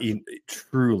have been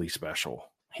truly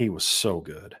special. He was so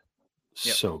good.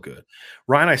 So good.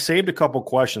 Ryan, I saved a couple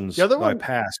questions that I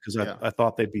passed because I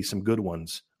thought they'd be some good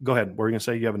ones. Go ahead. What were you going to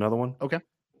say? You have another one? Okay.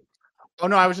 Oh,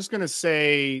 no, I was just going to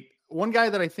say one guy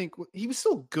that I think he was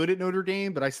still good at Notre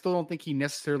Dame, but I still don't think he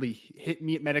necessarily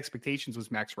met expectations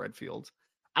was Max Redfield.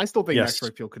 I still think Max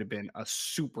Redfield could have been a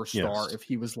superstar if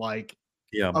he was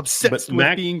obsessed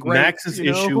with being great. Max's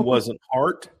issue wasn't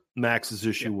heart. Max's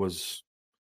issue was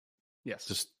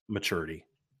just maturity.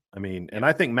 I mean, and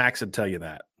I think Max would tell you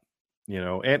that.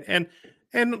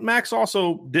 And Max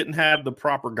also didn't have the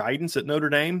proper guidance at Notre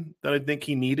Dame that I think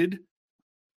he needed,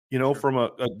 from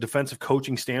a defensive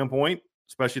coaching standpoint,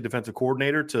 especially defensive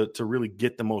coordinator, to really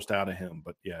get the most out of him.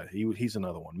 But yeah, he's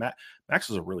another one. Max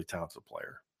is a really talented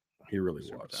player. He really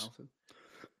was. Talented.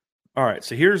 All right.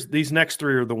 So these next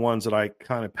 3 are the ones that I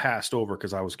kind of passed over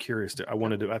because I was curious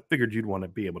I figured you'd want to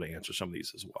be able to answer some of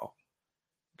these as well.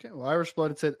 Okay, well, Irish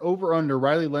Blood said over under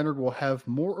Riley Leonard will have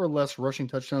more or less rushing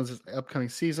touchdowns this upcoming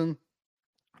season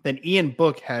than Ian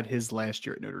Book had his last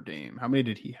year at Notre Dame. How many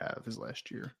did he have his last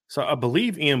year? So I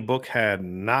believe Ian Book had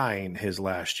 9 his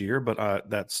last year, but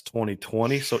that's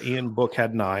 2020. So Ian Book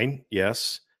had 9.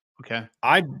 Yes. Okay.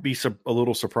 I'd be a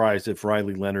little surprised if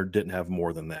Riley Leonard didn't have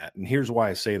more than that. And here's why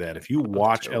I say that. If you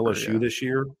watch LSU this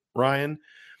year, Ryan,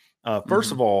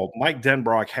 first of all, Mike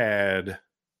Denbrock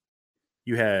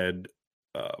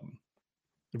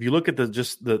if you look at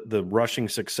the rushing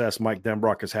success Mike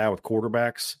Denbrock has had with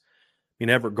quarterbacks, I mean,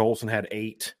 Everett Golson had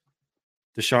 8,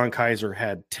 Deshaun Kaiser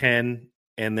had 10,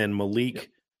 and then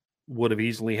Malik would have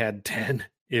easily had 10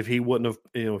 if he would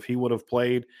have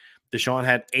played. Deshaun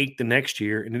had 8 the next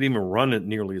year and didn't even run it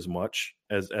nearly as much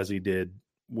as he did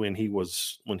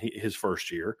his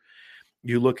first year.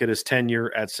 You look at his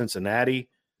tenure at Cincinnati,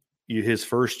 his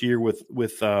first year with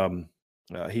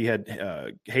he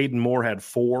had Hayden Moore had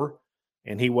 4,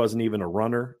 and he wasn't even a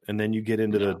runner. And then you get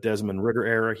into the Desmond Ridder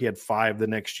era. He had 5 the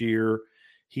next year.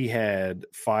 He had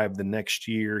 5 the next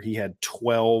year. He had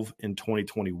 12 in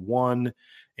 2021,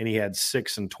 and he had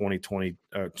 6 in 2020.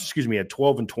 He had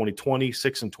 12 in 2020,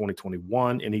 6 in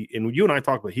 2021. And you and I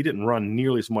talked about he didn't run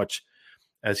nearly as much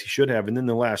as he should have. And then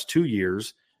the last 2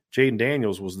 years, Jaden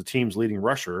Daniels was the team's leading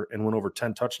rusher and went over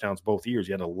 10 touchdowns both years.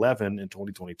 He had 11 in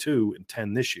 2022 and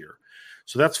 10 this year.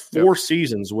 So that's 4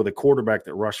 seasons with a quarterback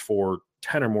that rushed for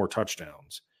 10 or more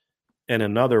touchdowns and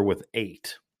another with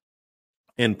 8.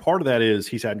 And part of that is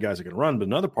he's had guys that can run, but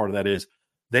another part of that is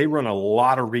they run a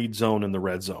lot of read zone in the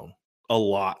red zone, a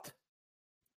lot.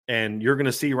 And you're going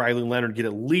to see Riley Leonard get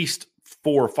at least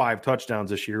 4 or 5 touchdowns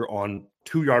this year on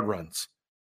 2-yard runs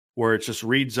where it's just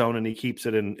read zone and he keeps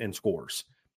it and scores.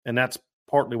 And that's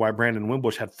partly why Brandon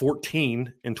Wimbush had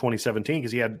 14 in 2017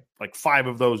 because he had 5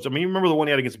 of those. I mean, you remember the one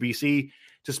he had against BC?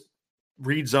 Just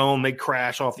read zone, they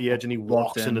crash off the edge, and he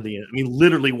walks in. into the end. I mean,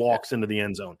 literally walks into the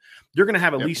end zone. You're going to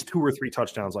have at least 2 or 3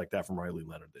 touchdowns like that from Riley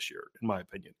Leonard this year, in my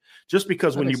opinion. Just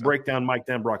because when you break down Mike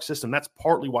Denbrock's system, that's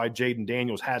partly why Jaden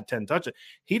Daniels had 10 touchdowns.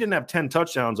 He didn't have 10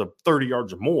 touchdowns of 30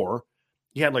 yards or more.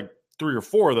 He had like 3 or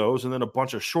 4 of those, and then a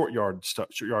bunch of short yardage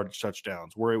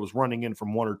touchdowns where it was running in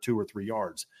from 1 or 2 or 3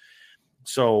 yards.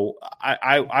 So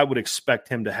I would expect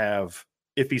him to have,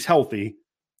 if he's healthy,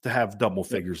 to have double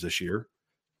figures this year.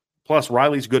 Plus,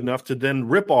 Riley's good enough to then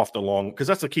rip off the long, because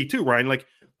that's the key too, Ryan. Like,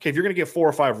 okay, if you're going to get 4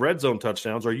 or 5 red zone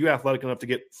touchdowns, are you athletic enough to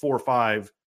get 4 or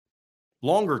 5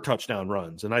 longer touchdown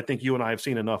runs? And I think you and I have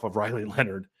seen enough of Riley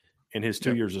Leonard in his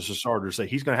 2 years as a starter to say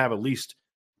he's going to have at least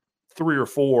 3 or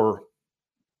 4,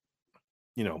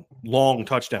 long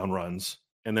touchdown runs,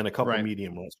 and then a couple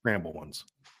medium scramble ones.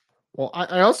 Well,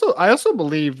 I also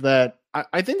believe that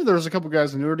I think that there's a couple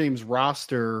guys in Notre Dame's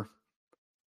roster,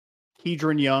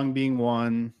 Kedron Young being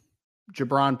one,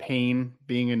 Jabron Payne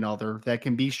being another, that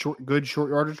can be good short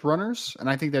yardage runners. And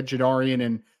I think that Jadarian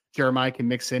and Jeremiah can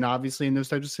mix in, obviously, in those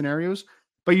types of scenarios.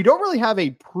 But you don't really have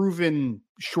a proven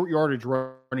short yardage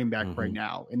running back right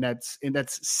now, and that's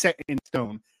set in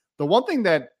stone. The one thing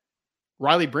that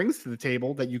Riley brings to the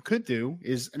table that you could do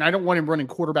is, and I don't want him running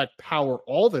quarterback power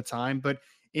all the time, but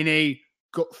in a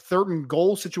third and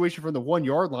goal situation from the 1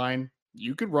 yard line,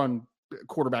 you could run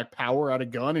quarterback power out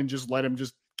of gun and just let him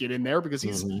just get in there, because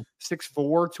he's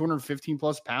 6'4", 215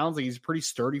 plus pounds. Like, he's a pretty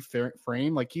sturdy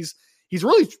frame. Like, he's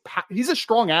a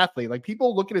strong athlete. Like,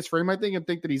 people look at his frame, I think, and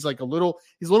think that he's a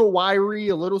little wiry,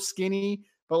 a little skinny,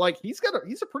 but like he's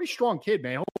a pretty strong kid,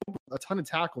 man. He'll a ton of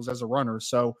tackles as a runner.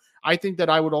 So I think that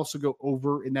I would also go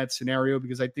over in that scenario,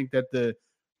 because I think that the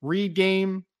read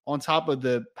game, on top of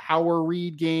the power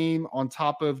read game, on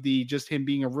top of the just him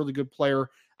being a really good player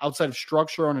outside of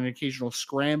structure on an occasional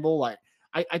scramble,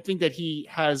 I think that he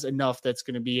has enough that's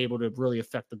going to be able to really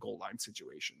affect the goal line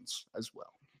situations as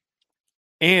well.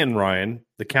 And Ryan,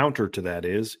 the counter to that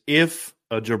is, if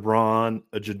a Jabron,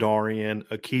 a Jadarian,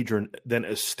 a Kedron then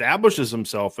establishes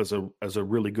himself as a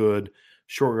really good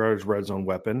short yardage red zone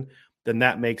weapon, then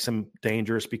that makes him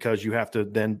dangerous, because you have to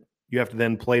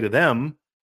then play to them,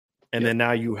 and then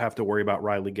now you have to worry about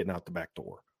Riley getting out the back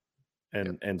door.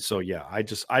 And so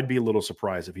I'd be a little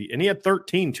surprised if he had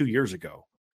 13 2 years ago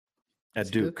at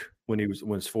Duke when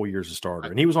his 4 years a starter,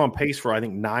 and he was on pace for I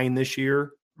think 9 this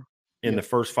year in the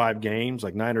first 5 games,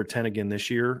 like 9 or 10 again this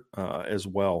year as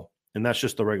well. And that's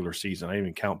just the regular season. I didn't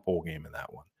even count bowl game in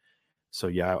that one. So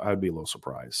I would be a little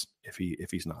surprised if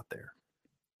he's not there.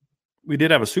 We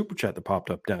did have a super chat that popped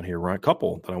up down here, Ryan. A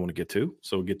couple that I want to get to.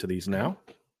 So we'll get to these now.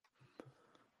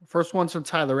 First one's from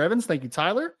Tyler Evans. Thank you,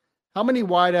 Tyler. How many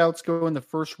wideouts go in the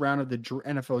first round of the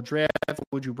NFL draft?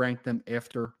 Would you rank them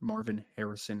after Marvin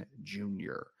Harrison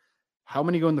Jr.? How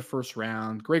many go in the first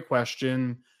round? Great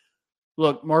question.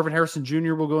 Look, Marvin Harrison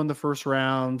Jr. will go in the first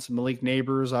round. Malik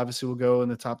Neighbors obviously will go in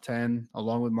the top 10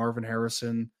 along with Marvin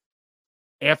Harrison.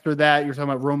 After that, you're talking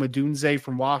about Rome Odunze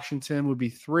from Washington would be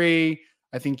 3.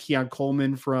 I think Keon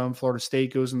Coleman from Florida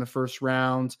State goes in the first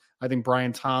round. I think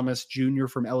Brian Thomas Jr.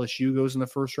 from LSU goes in the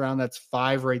first round. That's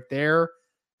 5 right there.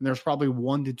 And there's probably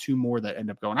 1 to 2 more that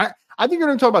end up going. I think you're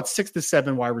going to talk about 6 to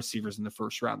 7 wide receivers in the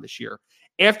first round this year.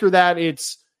 After that,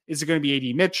 is it going to be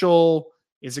A.D. Mitchell?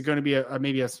 Is it going to be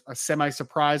maybe a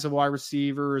semi-surprise of wide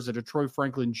receiver? Is it a Troy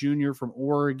Franklin Jr. from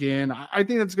Oregon? I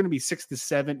think that's going to be 6 to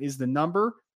 7 is the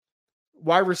number.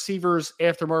 Wide receivers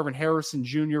after Marvin Harrison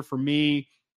Jr. for me,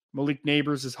 Malik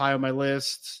Neighbors is high on my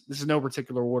list. This is no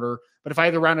particular order, but if I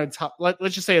had to round a top,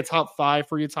 let's just say a top 5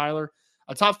 for you, Tyler.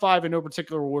 A top 5 in no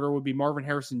particular order would be Marvin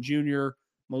Harrison Jr.,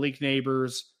 Malik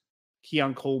Neighbors,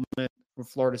 Keon Coleman from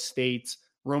Florida State,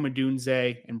 Rome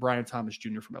Odunze, and Brian Thomas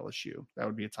Jr. from LSU. That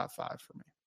would be a top 5 for me.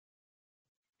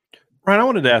 Brian, I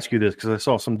wanted to ask you this because I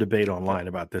saw some debate online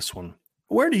about this one.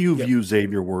 Where do you view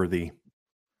Xavier Worthy?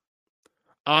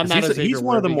 I'm not a Xavier he's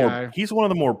one of the Worthy more guy. He's one of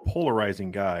the more polarizing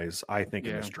guys, I think,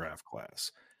 in this draft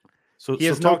class. So he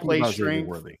has no play about strength.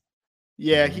 Worthy.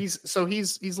 Yeah, he's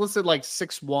listed like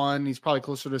 6'1". He's probably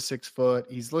closer to 6 foot.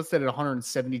 He's listed at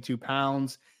 172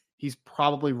 pounds. He's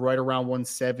probably right around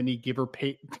 170, give or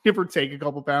take a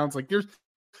couple pounds. Like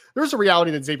there's a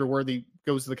reality that Xavier Worthy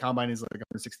goes to the combine is like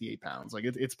 168 pounds. Like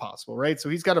it's possible, right? So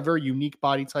he's got a very unique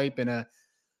body type and a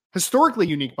historically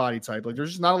unique body type. Like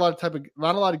there's just not a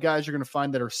lot of guys you're going to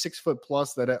find that are 6 foot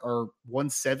plus that are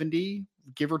 170,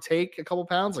 give or take a couple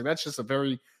pounds. Like that's just a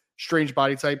very strange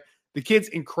body type. The kid's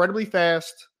incredibly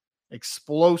fast,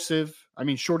 explosive. I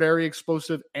mean, short area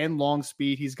explosive and long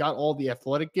speed. He's got all the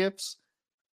athletic gifts,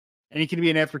 and he can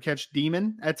be an after catch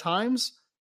demon at times.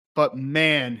 But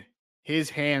man, his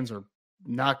hands are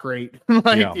not great.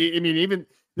 I mean,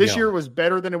 This year was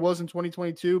better than it was in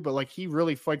 2022, but like he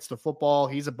really fights the football.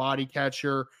 He's a body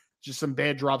catcher. Just some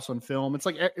bad drops on film. It's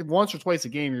like once or twice a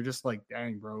game, you're just like,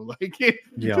 dang, bro. Like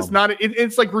just not.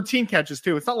 It's like routine catches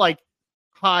too. It's not like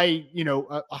high,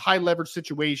 a high leverage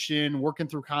situation, working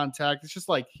through contact. It's just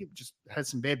like he just has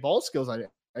some bad ball skills.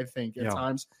 I think at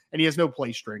times, and he has no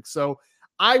play strength. So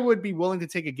I would be willing to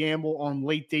take a gamble on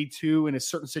late day 2 in a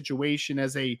certain situation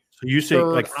as a. So you say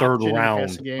like third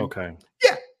round? Okay.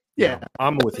 Yeah,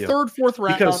 I'm with you. Third, fourth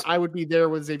round, I would be there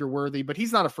with Xavier Worthy, but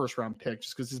he's not a first round pick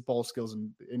just because his ball skills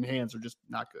and hands are just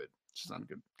not good. It's just not a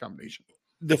good combination.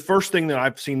 The first thing that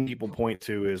I've seen people point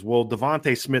to is, well,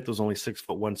 Devontae Smith was only 6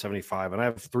 foot 175, and I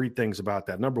have 3 things about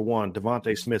that. Number one,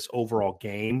 Devontae Smith's overall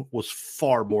game was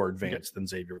far more advanced than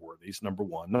Xavier Worthy's. Number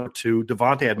one. Number two,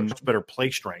 Devontae had much better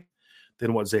play strength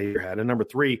than what Xavier had, and number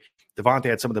 3, Devontae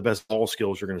had some of the best ball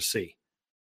skills you're going to see.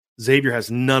 Xavier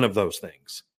has none of those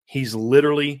things. He's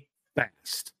literally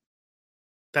fast.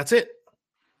 That's it.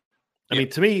 I mean,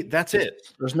 to me, that's it.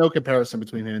 There's no comparison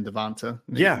between him and Devonta.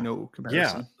 No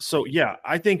comparison. Yeah. So,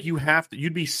 I think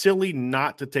you'd be silly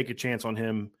not to take a chance on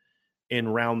him in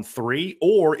round 3.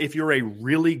 Or if you're a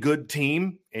really good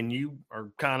team and you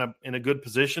are kind of in a good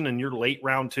position and you're late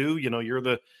round 2,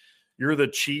 you're the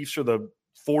Chiefs or the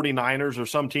 49ers or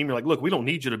some team. You're like, look, we don't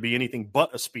need you to be anything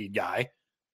but a speed guy.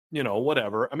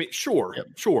 Whatever. I mean, sure.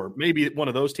 Maybe one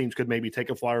of those teams could maybe take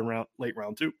a flyer in late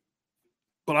round 2.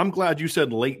 But I'm glad you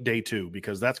said late day 2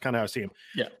 because that's kind of how I see him.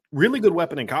 Yeah. Really good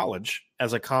weapon in college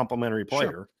as a complimentary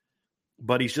player,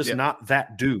 but he's just not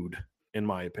that dude, in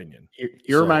my opinion.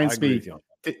 He reminds me,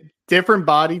 different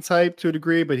body type to a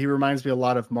degree, but he reminds me a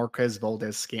lot of Marquez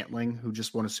Valdez-Scantling, who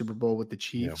just won a Super Bowl with the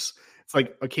Chiefs. Yeah. It's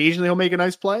like occasionally he'll make a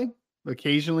nice play.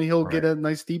 Occasionally he'll get a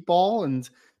nice deep ball and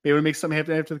maybe it'll make something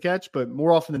happen after the catch, but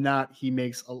more often than not, he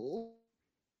makes a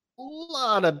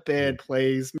lot of bad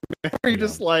plays. You're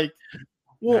just like,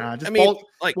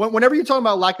 whenever you're talking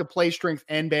about lack of play strength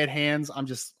and bad hands,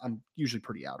 I'm usually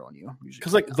pretty out on you.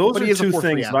 Because those are 2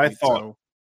 things that I thought.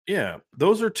 Yeah,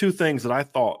 those are 2 things that I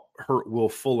thought hurt Will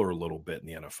Fuller a little bit in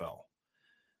the NFL.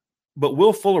 But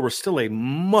Will Fuller was still a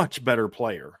much better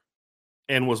player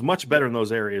and was much better in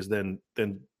those areas than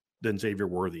Xavier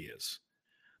Worthy is,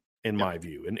 in my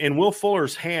view. And Will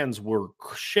Fuller's hands were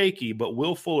shaky, but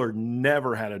Will Fuller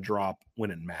never had a drop when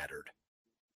it mattered,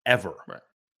 ever. Right.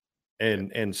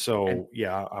 And so,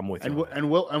 I'm with you. And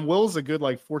Will's a good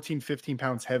 14, 15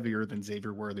 pounds heavier than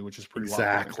Xavier Worthy, which is pretty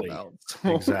wild to think about.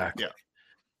 So, exactly.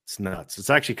 It's nuts. It's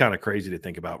actually kind of crazy to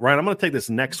think about. Ryan, I'm going to take this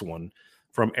next one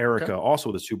from Erica, also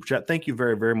with a super chat. Thank you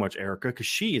very, very much, Erica, because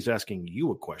she is asking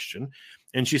you a question.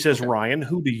 And she says, Ryan,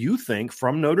 who do you think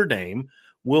from Notre Dame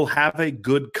will have a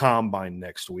good combine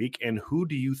next week? And who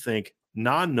do you think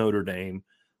non-Notre Dame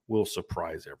will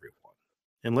surprise everyone?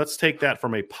 And let's take that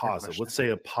from a positive. Let's say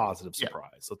a positive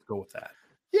surprise. Let's go with that.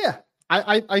 Yeah.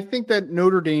 I think that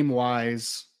Notre Dame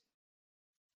wise,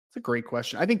 it's a great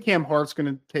question. I think Cam Hart's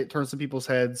going to turn some people's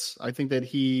heads. I think that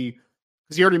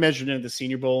because he already measured in at the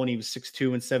Senior Bowl and he was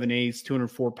 6'2" and 7/8",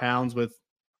 204 pounds with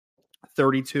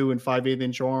 32 and 5/8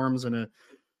 inch arms and a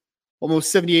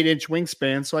almost 78-inch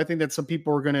wingspan. So I think that some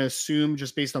people are going to assume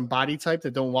just based on body type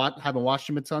that haven't watched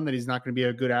him a ton that he's not going to be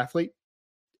a good athlete.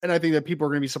 And I think that people are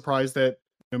going to be surprised that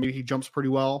maybe he jumps pretty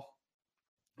well.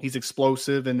 He's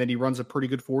explosive and then he runs a pretty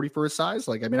good 40 for his size.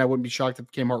 I wouldn't be shocked if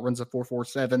Cam Hart runs a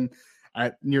 4.47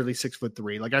 at nearly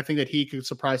 6'3". I think that he could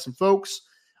surprise some folks.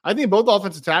 I think both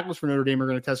offensive tackles for Notre Dame are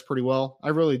going to test pretty well. I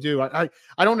really do. I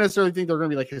don't necessarily think they're going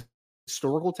to be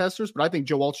historical testers, but I think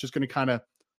Joe Alt's just going to kind of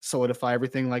solidify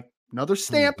everything, another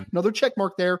stamp, another check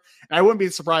mark there. And I wouldn't be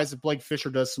surprised if Blake Fisher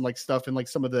does some stuff in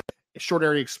some of the short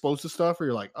area explosive stuff where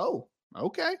you're like, oh,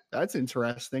 okay, that's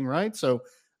interesting, right? So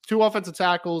 2 offensive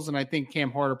tackles, and I think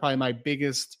Cam Hart are probably my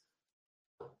biggest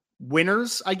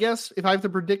winners, I guess, if I have to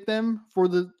predict them for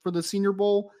the Senior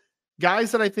Bowl.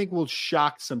 Guys that I think will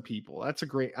shock some people. That's a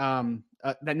great that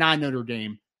non-Notre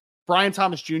Dame. Brian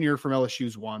Thomas Jr. from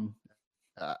LSU's one.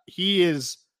 He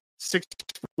is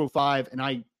 6'5", and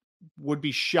I would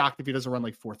be shocked if he doesn't run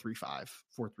 4.35,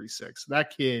 4.36.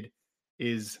 That kid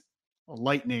is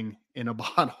lightning in a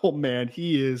bottle, man.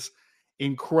 He is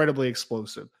incredibly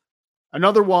explosive.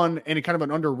 Another one, and a kind of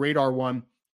an under radar one.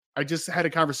 I just had a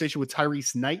conversation with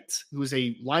Tyrese Knight, who is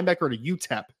a linebacker at a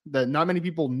UTEP that not many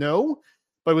people know,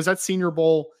 but was at Senior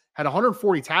Bowl, had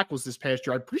 140 tackles this past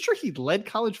year. I'm pretty sure he led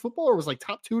college football or was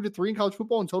top 2 to 3 in college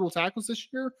football in total tackles this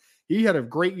year. He had a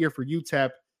great year for UTEP,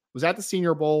 was at the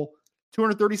Senior Bowl,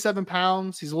 237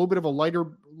 pounds. He's a little bit of a lighter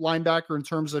linebacker in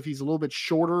terms of he's a little bit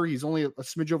shorter. He's only a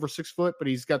smidge over 6 foot, but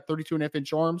he's got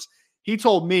 32.5-inch arms. He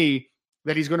told me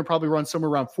that he's going to probably run somewhere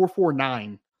around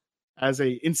 4.49 as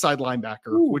a inside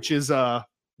linebacker, which is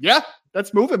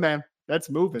that's moving, man. That's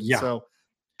moving. Yeah. So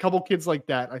a couple kids like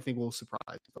that, I think, will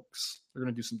surprise folks. They're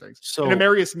going to do some things. So, and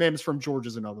Amarius Mims from Georgia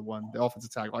is another one, the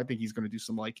offensive tackle. I think he's going to do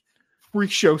some like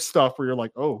freak show stuff where you're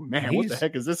like, oh man, what the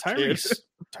heck is this kid?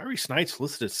 Tyrese Knight's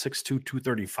listed at 6'2",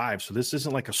 235. So this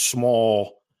isn't like a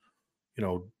small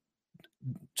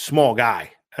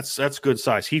guy. That's good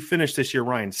size. He finished this year,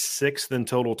 Ryan, 6th in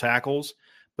total tackles,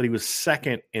 but he was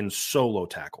 2nd in solo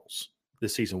tackles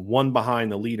this season, one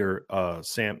behind the leader,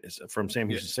 Sam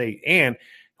Houston State, and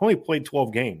only played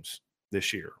 12 games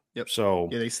this year. Yep. So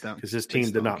they stunk because his team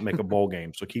did not make a bowl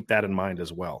game. So keep that in mind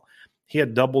as well. He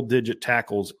had double-digit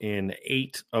tackles in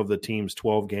 8 of the team's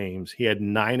 12 games. He had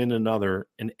 9 in another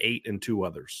and 8 in 2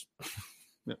 others.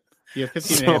 Yep. He had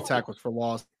 15 and a half tackles for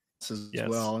losses as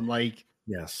well. And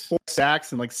 4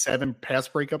 sacks and 7 pass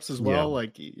breakups as well.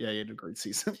 He had a great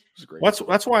season. It was great.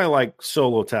 That's why I like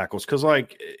solo tackles. Cause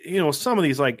some of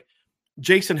these, like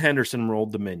Jason Henderson from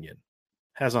Old Dominion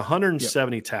has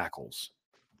 170 tackles.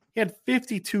 He had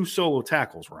 52 solo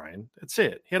tackles, Ryan. That's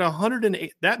it. He had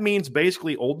 108. That means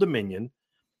basically Old Dominion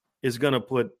is going to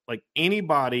put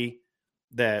anybody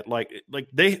that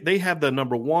they have the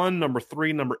number 1, number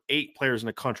 3, number 8 players in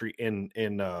the country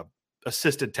in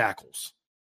assisted tackles.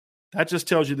 That just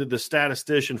tells you that the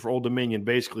statistician for Old Dominion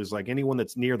basically is like anyone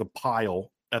that's near the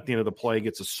pile at the end of the play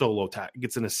gets a solo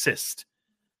gets an assist,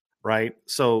 right?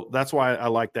 So that's why I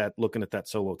like that, looking at that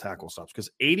solo tackle stops, because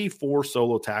 84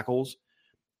 solo tackles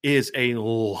is a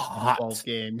lot 12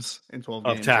 games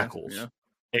of tackles.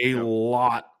 Yeah.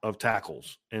 Lot of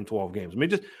tackles in 12 games. I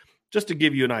mean, just to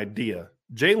give you an idea,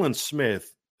 Jalen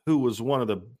Smith, who was one of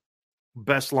the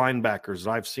best linebackers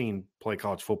I've seen play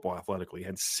college football athletically,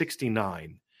 had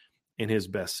 69 in his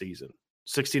best season,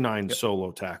 69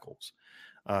 solo tackles.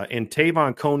 In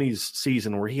Tavon Coney's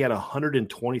season, where he had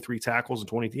 123 tackles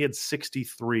and he had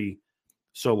 63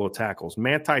 solo tackles.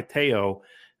 Manti Te'o,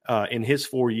 in his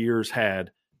 4 years,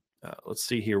 had let's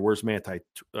see here, where's Manti?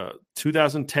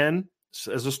 2010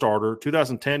 as a starter.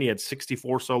 2010 he had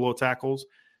 64 solo tackles,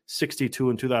 62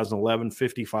 in 2011,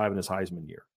 55 in his Heisman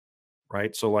year.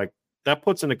 Right, so that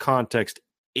puts into context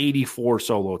 84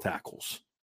 solo tackles.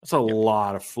 That's a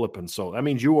lot of flipping. So that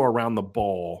means you are around the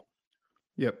ball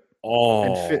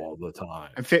all the time.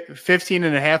 And 15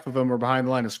 and a half of them are behind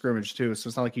the line of scrimmage too. So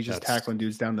it's not like he's just tackling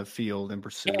dudes down the field in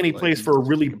pursuit. And he plays for a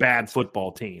really bad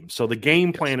football team. So the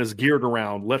game plan is geared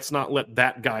around, let's not let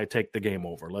that guy take the game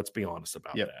over. Let's be honest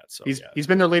about that. So he's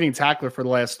been their leading tackler for the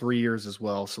last 3 years as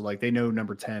well. So they know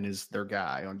number 10 is their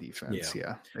guy on defense.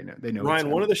 Yeah. They know.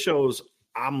 Ryan, one of the shows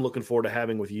I'm looking forward to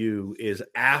having with you is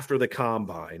after the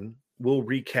combine. We'll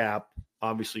recap,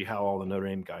 obviously, how all the Notre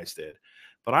Dame guys did.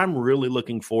 But I'm really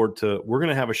looking forward to – we're going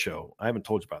to have a show. I haven't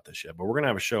told you about this yet, but we're going to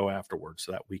have a show afterwards,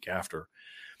 so that week after,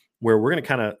 where we're going to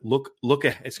kind of look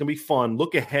at – it's going to be fun.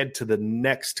 Look ahead to the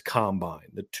next combine,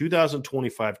 the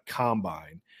 2025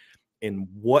 combine, and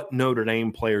what Notre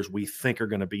Dame players we think are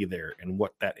going to be there and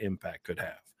what that impact could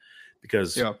have.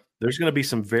 Because there's going to be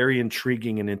some very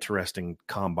intriguing and interesting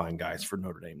combine guys for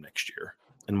Notre Dame next year,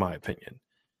 in my opinion.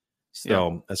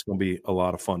 So that's going to be a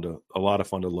lot of fun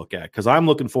to look at, because I'm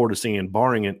looking forward to seeing,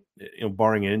 barring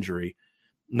injury,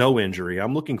 no injury,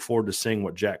 I'm looking forward to seeing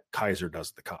what Jack Kaiser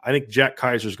does at the I think Jack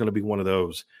Kaiser is going to be one of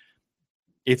those.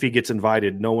 If he gets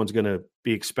invited, no one's going to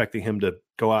be expecting him to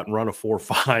go out and run a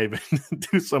 4.5 and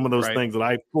do some of those things that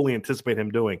I fully anticipate him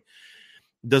doing.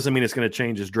 Doesn't mean it's going to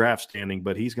change his draft standing,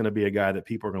 but he's going to be a guy that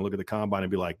people are going to look at the combine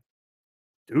and be like,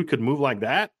 dude could move like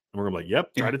that. And we're going to be like,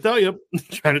 yep, try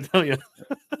to tell you.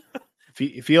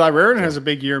 If Eli Rarian has a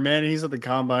big year, man, and he's at the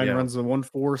combine and runs the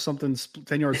 1.4 something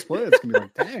 10-yard split, it's gonna be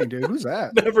like, dang, dude, who's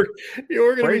that?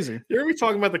 You're gonna be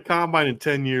talking about the combine in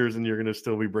 10 years, and you're gonna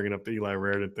still be bringing up the Eli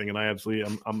Rarian thing. And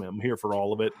I'm here for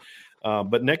all of it.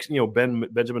 But next,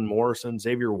 Benjamin Morrison,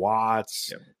 Xavier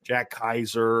Watts, Jack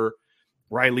Kaiser,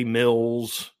 Riley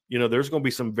Mills. There's going to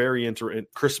be some very interesting.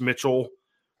 Chris Mitchell.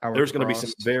 There's going to be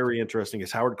some very interesting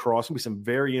guys. Howard Cross. Going to be some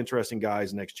very interesting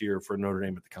guys next year for Notre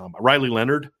Dame at the combine. Riley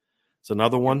Leonard. It's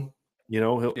another one,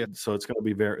 so it's going to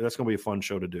be that's going to be a fun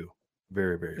show to do.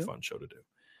 Very, very fun show to do.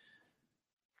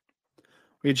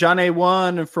 We had John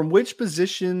A1. From which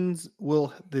positions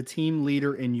will the team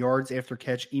leader in yards after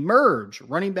catch emerge?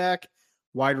 Running back,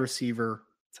 wide receiver,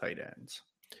 tight ends.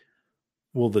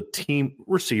 Well, the team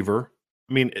receiver,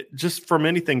 I mean, just from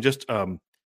anything, just an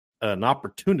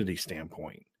opportunity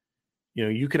standpoint,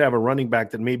 you could have a running back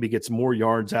that maybe gets more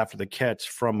yards after the catch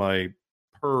from a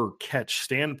per catch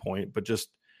standpoint, but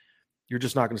you're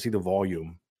just not going to see the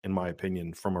volume, in my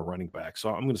opinion, from a running back. So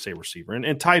I'm going to say receiver.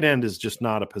 And tight end is just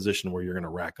not a position where you're going to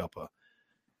rack up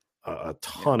a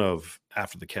ton of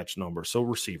after the catch numbers. So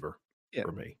receiver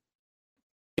for me.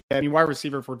 Yeah, I mean, wide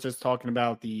receiver, if we're just talking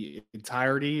about the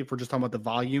entirety, if we're just talking about the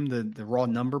volume, the raw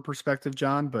number perspective,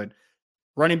 John, but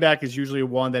running back is usually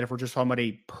one that if we're just talking about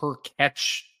a per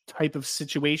catch type of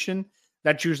situation,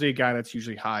 that's usually a guy that's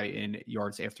usually high in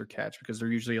yards after catch because they're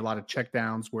usually a lot of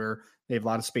checkdowns where they have a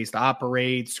lot of space to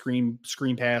operate, screen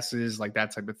passes, like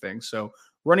that type of thing. So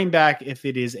running back, if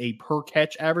it is a per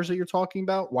catch average that you're talking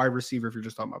about, wide receiver, if you're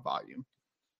just talking about volume.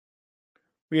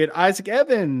 We had Isaac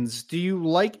Evans. Do you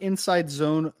like inside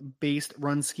zone based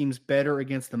run schemes better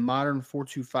against the modern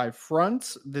 4-2-5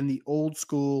 fronts than the old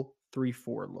school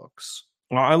 3-4 looks?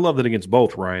 Well, I love that against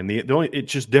both, Ryan. The only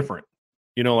it's just different.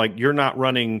 Like you're not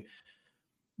running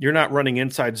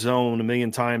inside zone a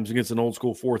million times against an old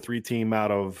school 4-3 team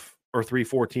or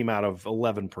 3-4 team out of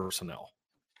 11 personnel.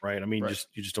 Right. I mean, right.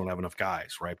 You just don't have enough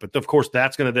guys. Right. But of course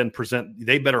that's going to then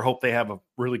they better hope they have a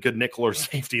really good nickel or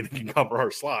safety that can cover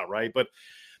our slot. Right. But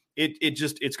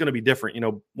it's going to be different.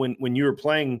 When you were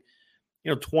playing,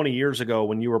 20 years ago,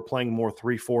 when you were playing more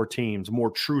 3-4 teams,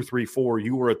 more true 3-4,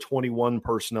 you were a 21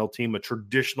 personnel team, a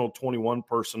traditional 21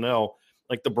 personnel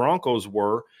like the Broncos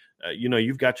were.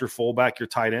 You've got your fullback, your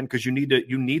tight end, because you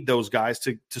need those guys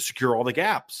to secure all the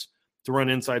gaps to run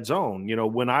inside zone.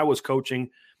 When I was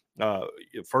coaching,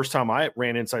 first time I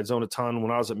ran inside zone a ton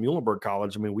when I was at Muhlenberg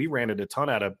College. I mean, we ran it a ton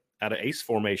out of ace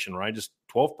formation, right? Just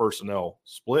 12 personnel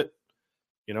split.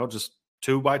 Just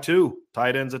 2x2,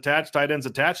 tight ends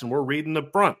attached, and we're reading the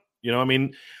front.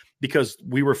 Because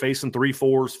we were facing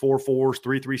 3-4s, 4-4s,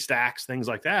 3-3 stacks, things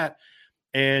like that.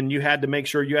 And you had to make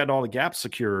sure you had all the gaps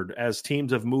secured as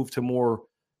teams have moved to more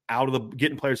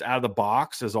getting players out of the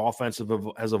box as offensive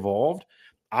has evolved.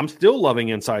 I'm still loving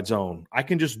inside zone. I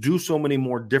can just do so many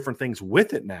more different things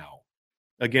with it now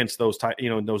against those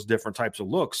those different types of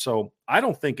looks. So I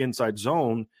don't think inside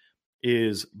zone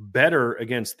is better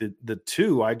against the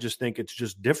two. I just think it's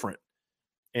just different.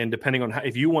 And depending on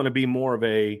if you want to be more of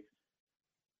a,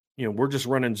 we're just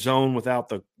running zone without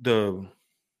the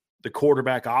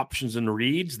quarterback options and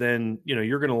reads, then,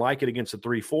 you're going to like it against a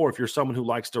 3-4. If you're someone who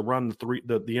likes to run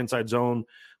the inside zone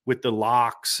with the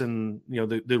locks and,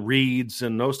 the reads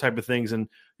and those type of things, and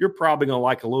you're probably going to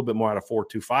like a little bit more out of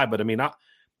 4-2-5. But I mean,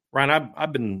 Ryan,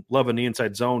 I've been loving the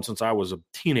inside zone since I was a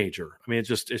teenager. I mean, it's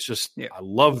just yeah. I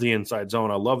love the inside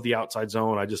zone. I love the outside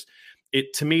zone.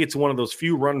 To me, it's one of those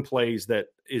few run plays that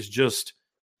is just,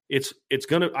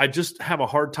 I just have a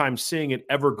hard time seeing it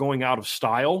ever going out of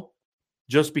style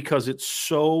just because it's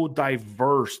so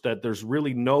diverse that there's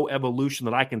really no evolution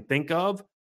that I can think of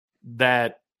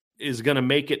that is going to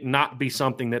make it not be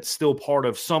something that's still part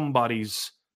of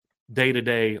somebody's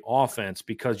day-to-day offense,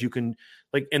 because you can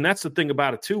and that's the thing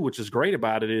about it too, which is great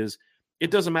about it, is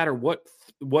it doesn't matter what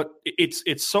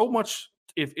it's so much.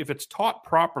 If it's taught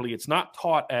properly, it's not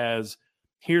taught as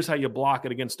here's how you block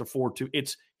it against a 4-2.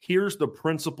 It's here's the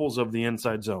principles of the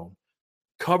inside zone,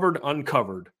 covered,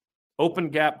 uncovered, open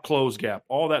gap, close gap,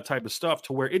 all that type of stuff,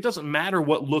 to where it doesn't matter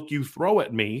what look you throw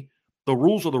at me. The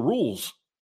rules are the rules.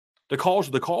 The calls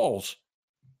are the calls.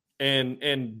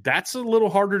 And that's a little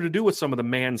harder to do with some of the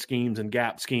man schemes and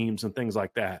gap schemes and things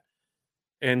like that.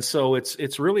 And so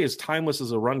it's really as timeless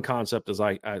as a run concept as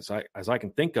I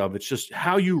can think of. It's just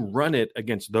how you run it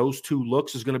against those two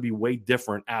looks is going to be way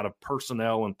different out of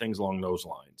personnel and things along those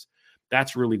lines.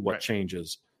 That's really what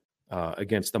changes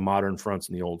against the modern fronts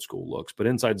and the old school looks. But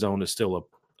inside zone is still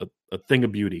a thing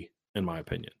of beauty, in my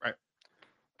opinion. Right.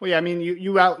 Well, yeah, I mean,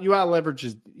 you out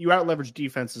leverage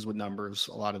defenses with numbers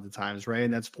a lot of the times, right?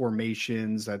 And that's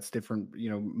formations, that's different,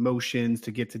 motions to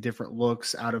get to different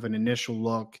looks out of an initial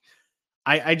look.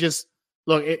 I just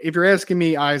look, if you're asking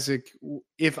me, Isaac,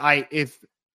 if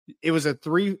it was a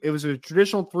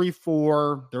traditional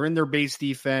 3-4, they're in their base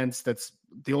defense, that's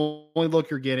the only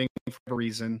look you're getting for a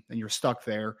reason, and you're stuck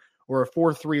there, or a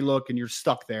 4-3 look and you're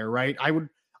stuck there, right?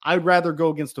 I'd rather go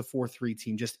against a 4-3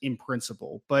 team just in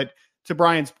principle. But to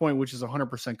Brian's point, which is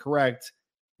 100% correct,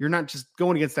 you're not just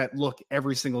going against that look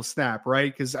every single snap,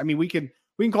 right? Because I mean, we can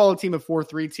call a team a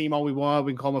 4-3 team all we want.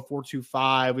 We can call them a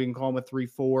 4-2-5. We can call them a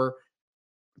 3-4.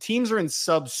 Teams are in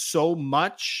subs so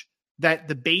much that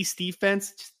the base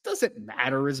defense just doesn't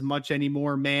matter as much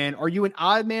anymore, man. Are you an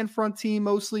odd man front team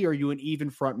mostly? Or are you an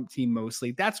even front team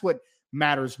mostly? That's what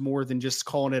matters more than just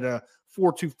calling it a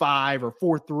 4-2-5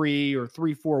 or 4-3 or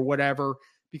 3-4, whatever,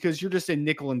 because you're just in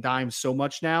nickel and dime so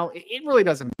much now. It really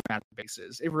doesn't matter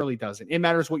bases. It really doesn't. It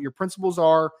matters what your principles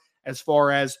are as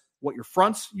far as what your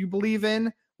fronts you believe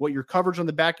in, what your coverage on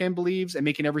the back end believes, and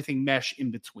making everything mesh in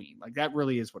between. Like that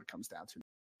really is what it comes down to.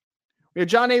 We have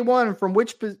John A1. From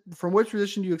which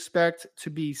position do you expect to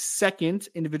be second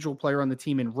individual player on the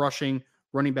team in rushing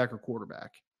running back or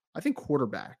quarterback. I think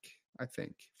quarterback,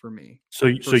 for me. So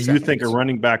you second. think a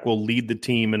running back will lead the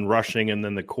team in rushing and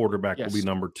then the quarterback will be Yes.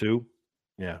 number 2?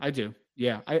 Yeah. I do.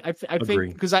 Yeah. I Agree.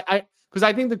 think because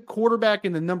I think the quarterback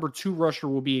and the number 2 rusher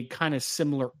will be kind of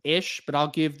similar-ish, but I'll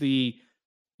give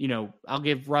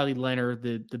Riley Leonard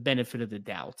the benefit of the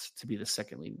doubt to be the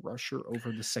second leading rusher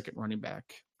over the second running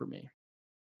back for me.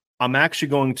 I'm actually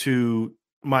going to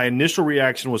 – my initial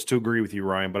reaction was to agree with you,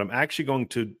 Ryan, but I'm actually going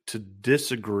to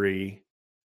disagree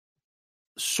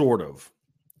sort of.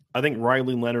 I think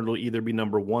Riley Leonard will either be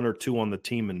number 1 or 2 on the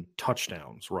team in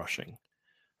touchdowns rushing.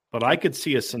 But I could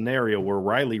see a scenario where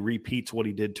Riley repeats what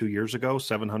he did 2 years ago,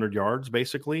 700 yards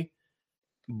basically.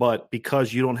 But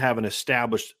because you don't have an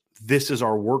established – this is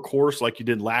our workhorse like you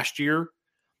did last year,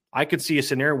 I could see a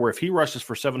scenario where if he rushes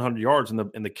for 700 yards and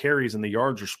the carries and the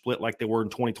yards are split like they were in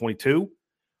 2022,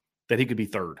 that he could be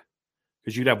third.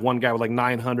 Because you'd have one guy with like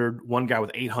 900, one guy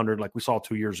with 800 like we saw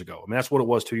 2 years ago. I mean, that's what it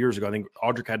was 2 years ago. I think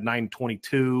Audric had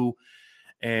 922,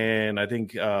 and I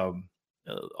think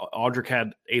Audric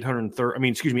had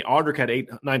 830. Audric had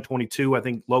 922. I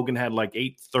think Logan had like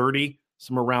 830,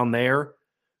 somewhere around there.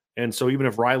 And so even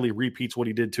if Riley repeats what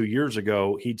he did 2 years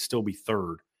ago, he'd still be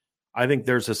third. I think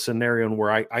there's a scenario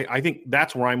where I think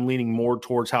that's where I'm leaning more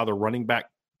towards how the running back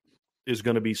is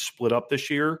going to be split up this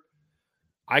year.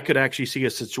 I could actually see a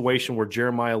situation where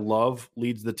Jeremiah Love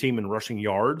leads the team in rushing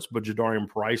yards, but Jadarian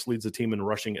Price leads the team in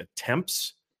rushing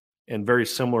attempts and very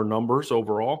similar numbers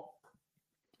overall.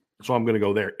 So I'm going to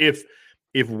go there. If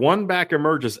one back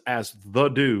emerges as the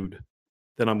dude,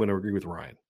 then I'm going to agree with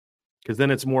Ryan. Because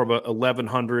then it's more of a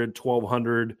 1,100,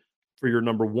 1,200 for your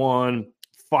number 1,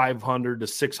 500 to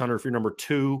 600 for your number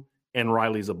 2, and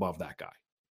Riley's above that guy.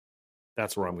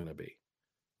 That's where I'm going to be.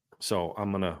 So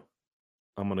I'm going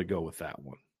to go with that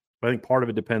one. But I think part of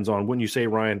it depends on when you say,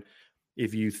 Ryan,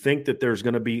 if you think that there's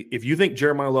going to be, if you think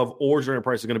Jeremiah Love or Jeremiah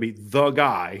Price is going to be the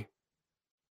guy,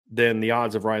 then the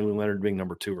odds of Riley Leonard being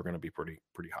number 2 are going to be pretty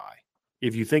high.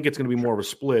 If you think it's going to be more of a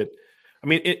split, I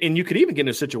mean, and you could even get in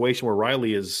a situation where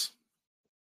Riley is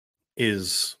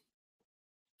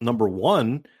number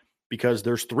 1 because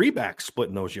there's 3 backs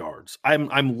splitting those yards.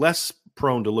 I'm less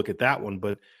prone to look at that one,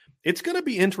 but it's going to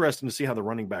be interesting to see how the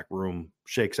running back room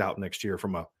shakes out next year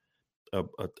from a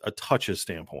touches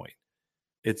standpoint.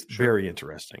 It's very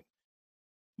interesting.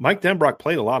 Mike Denbrock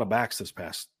played a lot of backs this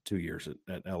past 2 years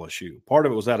at LSU. Part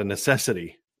of it was out of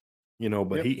necessity,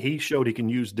 but he showed he can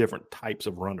use different types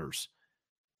of runners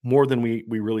more than we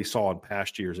really saw in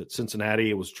past years. At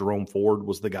Cincinnati, it was Jerome Ford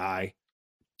was the guy.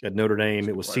 At Notre Dame,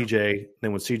 it was CJ.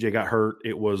 Then when CJ got hurt,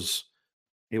 it was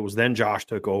then Josh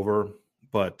took over.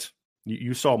 But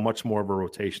you saw much more of a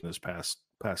rotation this past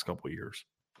couple of years.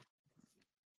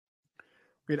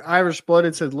 We had Irish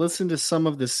Blooded said, listen to some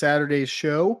of the Saturday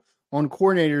show on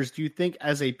coordinators. Do you think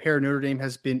as a pair Notre Dame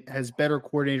has better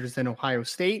coordinators than Ohio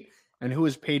State? And who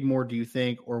has paid more, do you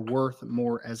think, or worth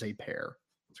more as a pair?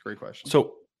 That's a great question.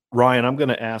 So, Ryan, I'm going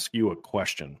to ask you a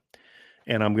question.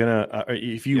 And I'm going to,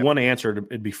 if you want to answer it,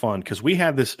 it'd be fun. Because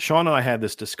Sean and I had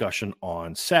this discussion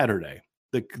on Saturday.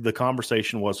 The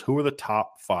conversation was, who are the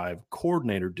top 5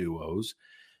 coordinator duos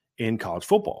in college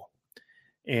football?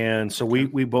 And so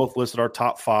we both listed our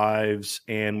top 5s,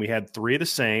 and we had 3 of the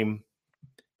same,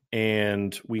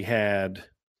 and we had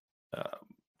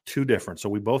 2 different. So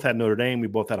we both had Notre Dame, we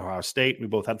both had Ohio State, we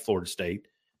both had Florida State.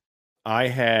 I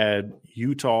had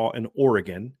Utah and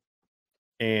Oregon,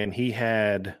 and he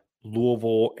had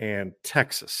Louisville and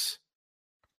Texas.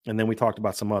 And then we talked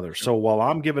about some others. So while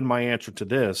I'm giving my answer to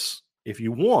this, if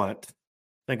you want,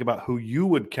 think about who you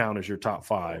would count as your top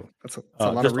 5. That's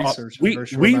a lot of research.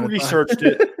 We researched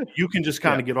it. You can just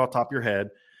kind of get off the top of your head.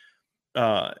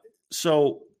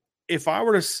 So if I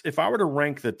were to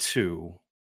rank the 2,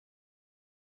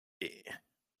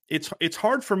 it's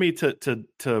hard for me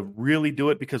to really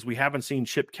do it because we haven't seen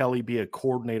Chip Kelly be a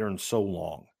coordinator in so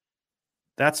long.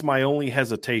 That's my only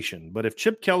hesitation. But if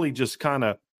Chip Kelly just kind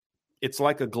of, it's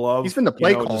like a glove. He's been the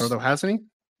play caller though, hasn't he?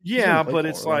 Yeah, but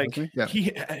it's like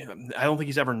I don't think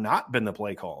he's ever not been the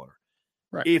play caller.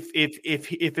 Right. If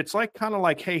it's like kind of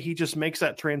like, hey, he just makes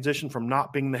that transition from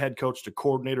not being the head coach to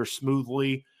coordinator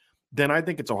smoothly, then I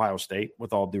think it's Ohio State,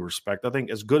 with all due respect. I think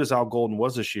as good as Al Golden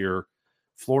was this year,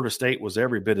 Florida State was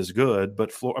every bit as good,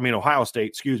 Ohio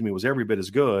State, was every bit as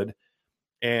good.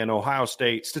 And Ohio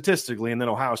State statistically, and then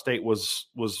Ohio State was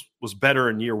better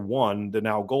in year 1 than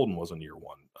Al Golden was in year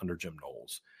 1 under Jim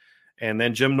Knowles. And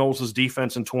then Jim Knowles'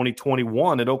 defense in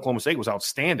 2021 at Oklahoma State was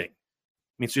outstanding.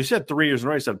 I mean, so you said 3 years in a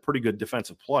row, he's had pretty good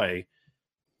defensive play.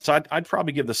 So I'd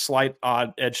probably give the slight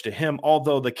odd edge to him,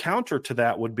 although the counter to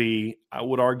that would be, I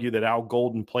would argue that Al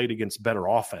Golden played against better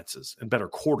offenses and better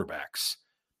quarterbacks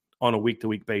on a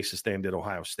week-to-week basis than did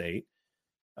Ohio State.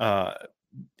 And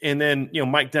then,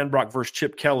 Mike Denbrock versus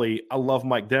Chip Kelly. I love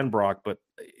Mike Denbrock, but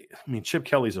Chip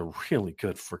Kelly's a really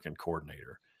good freaking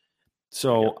coordinator.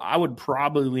 So I would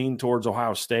probably lean towards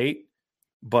Ohio State,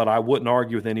 but I wouldn't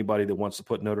argue with anybody that wants to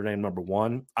put Notre Dame number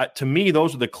one. To me,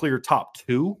 those are the clear top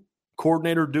two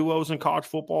coordinator duos in college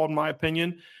football, in my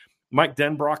opinion. Mike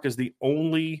Denbrock is the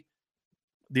only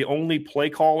play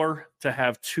caller to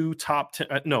have two top 10.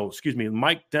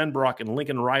 Mike Denbrock and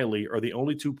Lincoln Riley are the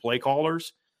only two play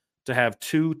callers to have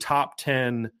two top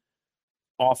 10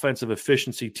 offensive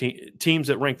efficiency teams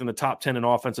that ranked in the top 10 in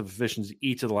offensive efficiency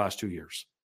each of the last 2 years.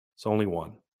 So only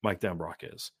one, Mike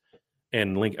Denbrock is.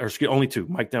 And only two,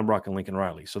 Mike Denbrock and Lincoln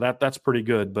Riley. So that's pretty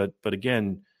good. But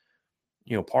again,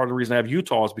 part of the reason I have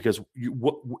Utah is because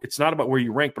it's not about where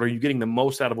you rank, but are you getting the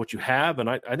most out of what you have? And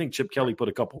I think Chip Kelly put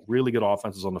a couple really good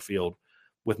offenses on the field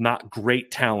with not great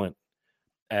talent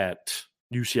at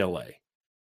UCLA.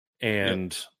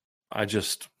 And I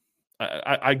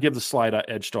give the slight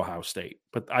edge to Ohio State.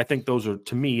 But I think those are,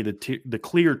 to me, the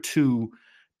clear two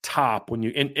top. When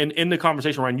you in the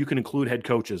conversation, Ryan, you can include head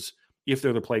coaches if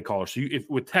they're the play callers. So if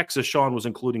with Texas, Sean was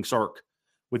including Sark.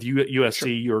 With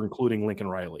USC, you're including Lincoln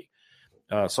Riley.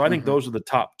 So I think those are the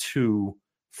top two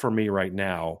for me right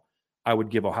now. I would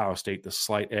give Ohio State the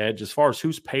slight edge. As far as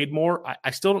who's paid more,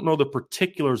 I still don't know the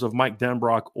particulars of Mike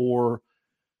Denbrock or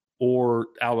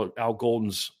Al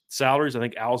Golden's salaries. I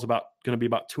think Al's going to be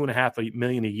about $2.5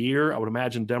 million a year. I would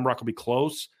imagine Denbrock will be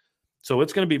close. So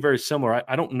it's going to be very similar.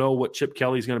 I don't know what Chip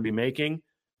Kelly's going to be making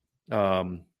at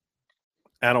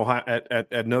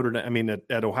Notre Dame.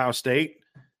 At Ohio State.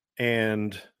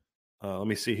 And let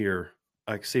me see here.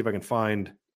 I can see if I can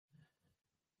find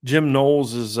Jim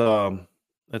Knowles is.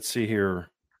 Let's see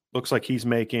here. Looks like he's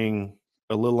making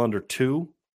a little under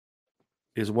 2.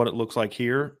 Is what it looks like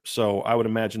here. So I would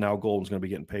imagine Al Golden's going to be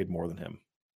getting paid more than him.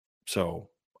 So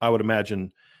I would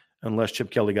imagine, unless Chip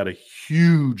Kelly got a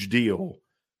huge deal,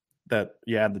 that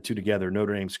you add the two together,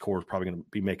 Notre Dame's core is probably going to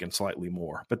be making slightly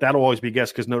more. But that'll always be a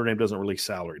guess because Notre Dame doesn't release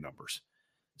salary numbers.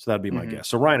 So that'd be my guess.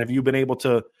 So Ryan, have you been able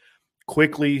to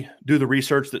quickly do the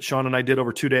research that Sean and I did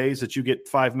over 2 days that you get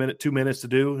 2 minutes to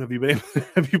do? Have you been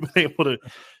able to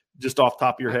just off the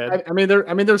top of your head?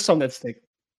 There's some that stick.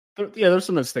 There's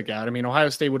some that stick out. Ohio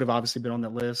State would have obviously been on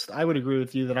that list. I would agree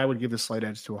with you that I would give the slight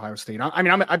edge to Ohio State.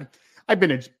 I've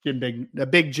been a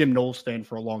big Jim Knowles fan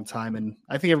for a long time, and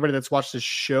I think everybody that's watched this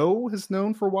show has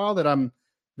known for a while that I'm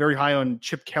very high on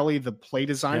Chip Kelly, the play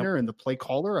designer and the play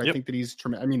caller. I think that he's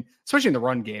tremendous. Especially in the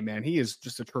run game, man, he is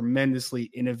just a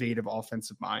tremendously innovative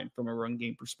offensive mind from a run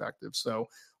game perspective. So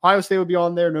Ohio State would be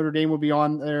on there. Notre Dame would be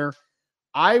on there.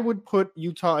 I would put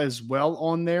Utah as well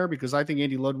on there because I think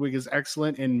Andy Ludwig is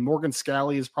excellent, and Morgan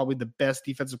Scalley is probably the best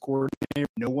defensive coordinator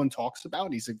no one talks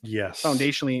about. He's a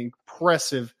foundationally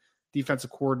impressive defensive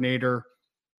coordinator.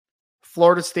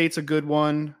 Florida State's a good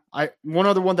one. One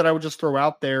other one that I would just throw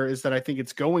out there is that I think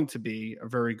it's going to be a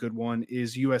very good one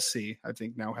is USC. I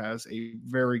think now has a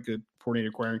very good coordinator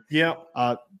acquiring. Yeah.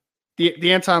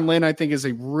 The Anton Lynn, I think, is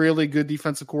a really good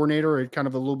defensive coordinator. Kind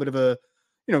of a little bit of a,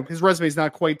 his resume is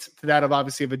not quite to that of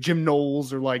obviously of a Jim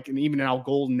Knowles or and even an Al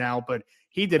Golden now, but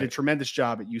he did a tremendous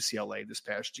job at UCLA this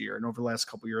past year and over the last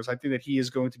couple of years. I think that he is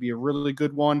going to be a really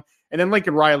good one. And then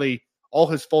Lincoln Riley, all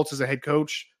his faults as a head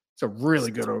coach, it's a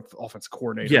really good offensive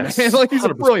coordinator. Yes, he's 100%.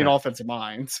 A brilliant offensive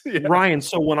mind. Ryan,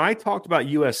 so when I talked about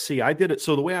USC, I did it.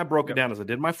 So the way I broke it down is I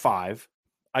did my 5.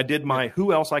 I did my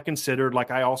who else I considered.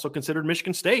 I also considered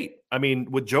Michigan State.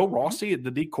 with Joe Rossi,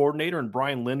 the D coordinator, and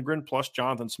Brian Lindgren plus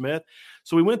Jonathan Smith.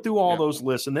 So we went through all those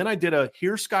lists. And then I did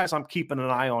here's guys I'm keeping an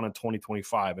eye on in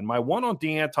 2025. And my one on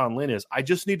D'Anton Lynn is I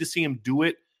just need to see him do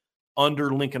it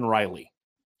under Lincoln Riley.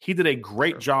 He did a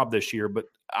great job this year, but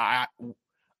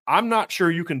I'm not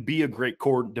sure you can be a great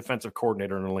defensive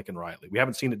coordinator under Lincoln Riley. We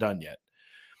haven't seen it done yet.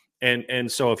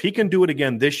 And so if he can do it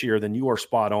again this year, then you are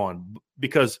spot on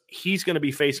because he's going to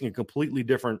be facing a completely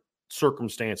different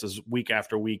circumstances week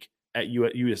after week at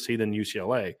USC than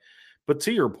UCLA. But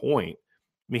to your point,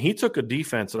 he took a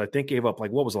defense that I think gave up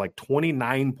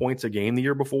 29 points a game the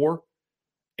year before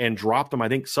and dropped them, I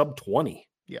think, sub 20.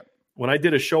 Yeah. When I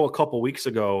did a show a couple weeks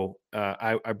ago,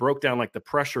 I broke down the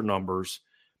pressure numbers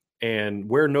and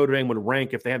where Notre Dame would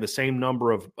rank if they had the same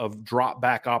number of drop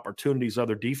back opportunities,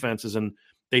 other defenses. And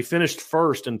they finished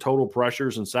first in total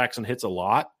pressures and sacks and hits a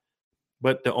lot.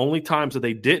 But the only times that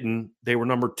they were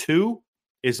number 2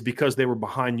 is because they were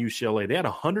behind UCLA. They had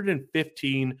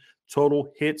 115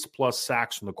 total hits plus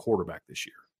sacks from the quarterback this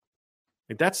year.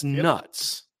 That's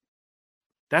nuts.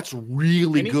 That's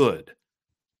really good.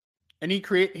 And he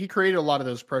created a lot of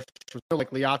those pressures.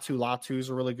 Like Latu's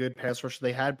a really good pass rusher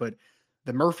they had, but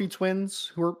the Murphy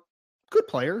twins, who are good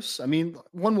players. I mean,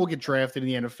 one will get drafted in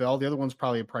the NFL. The other one's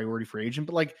probably a priority free agent.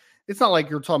 But like, it's not like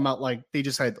you're talking about like they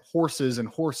just had horses and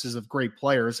horses of great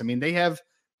players. I mean,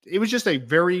 it was just a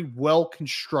very well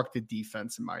constructed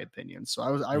defense, in my opinion. So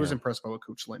I was impressed by what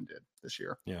Coach Lynn did this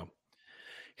year. Yeah.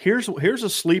 Here's a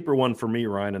sleeper one for me,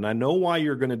 Ryan, and I know why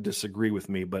you're going to disagree with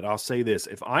me, but I'll say this.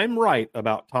 If I'm right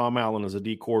about Tom Allen as a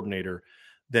D coordinator,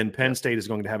 then Penn State is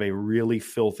going to have a really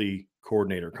filthy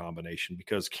coordinator combination,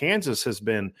 because Kansas has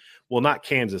been, well, not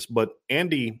Kansas, but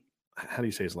Andy, how do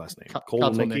you say his last name?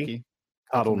 Kotelnicki.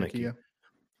 Yeah.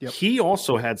 Yep. He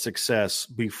also had success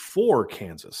before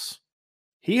Kansas.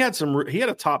 He had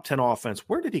a top 10 offense.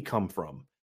 Where did he come from?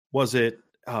 Was it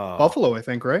Buffalo, I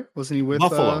think, right? Wasn't he with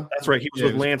Buffalo? That's right. He was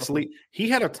with Lance Lee. He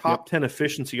had a top 10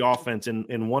 efficiency offense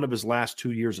in one of his last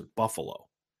 2 years at Buffalo.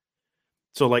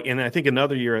 So like, and I think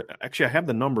another year, actually I have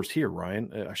the numbers here,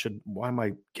 Ryan. Why am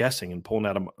I guessing and pulling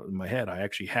out of my head? I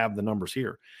actually have the numbers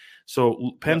here.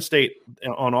 So Penn State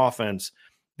on offense,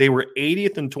 they were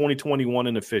 80th in 2021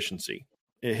 in efficiency.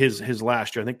 His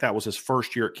last year, I think that was his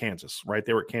first year at Kansas, right?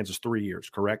 They were at Kansas 3 years,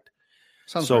 correct?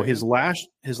 Sounds so right. his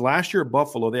last year at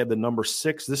Buffalo, they had the number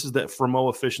 6. This is the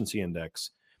Fremo efficiency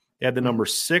index. They had the number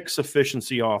 6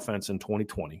 efficiency offense in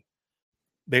 2020.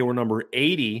 They were number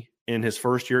 80 in his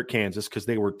first year at Kansas because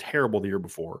they were terrible the year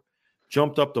before.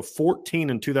 Jumped up to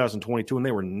 14 in 2022, and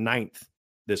they were 9th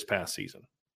this past season.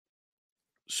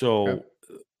 So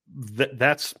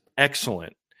that's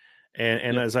excellent.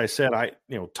 And as I said,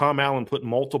 Tom Allen put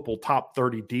multiple top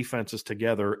 30 defenses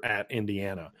together at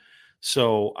Indiana.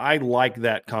 So I like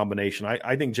that combination.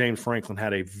 I think James Franklin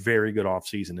had a very good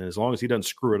offseason. And as long as he doesn't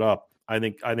screw it up, I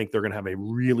think they're going to have a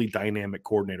really dynamic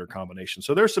coordinator combination.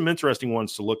 So there's some interesting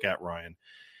ones to look at, Ryan.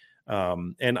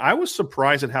 And I was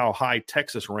surprised at how high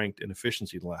Texas ranked in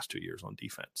efficiency the last 2 years on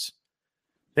defense.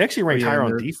 They actually ranked higher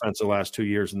on defense the last 2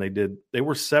 years, and they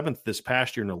were 7th this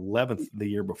past year and 11th the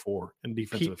year before in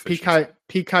defensive efficiency.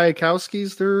 Pete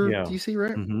Kayakowski's their DC,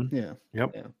 right? Mm-hmm. Yeah.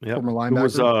 Yep. Former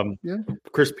linebacker. Who was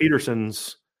Chris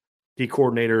Peterson's D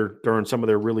coordinator during some of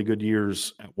their really good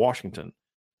years at Washington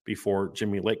before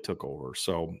Jimmy Lake took over.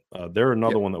 So they're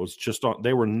another one that was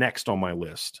they were next on my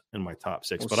list in my top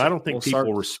 6. But I don't think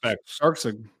people respect. Sark's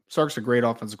a great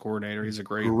offensive coordinator. He's a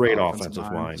great offensive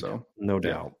line, so no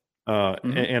doubt.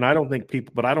 And I don't think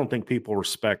people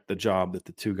respect the job that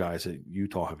the two guys at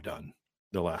Utah have done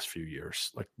the last few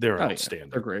years. Like they're outstanding.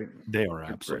 They're great. They are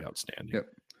absolutely outstanding. Yep.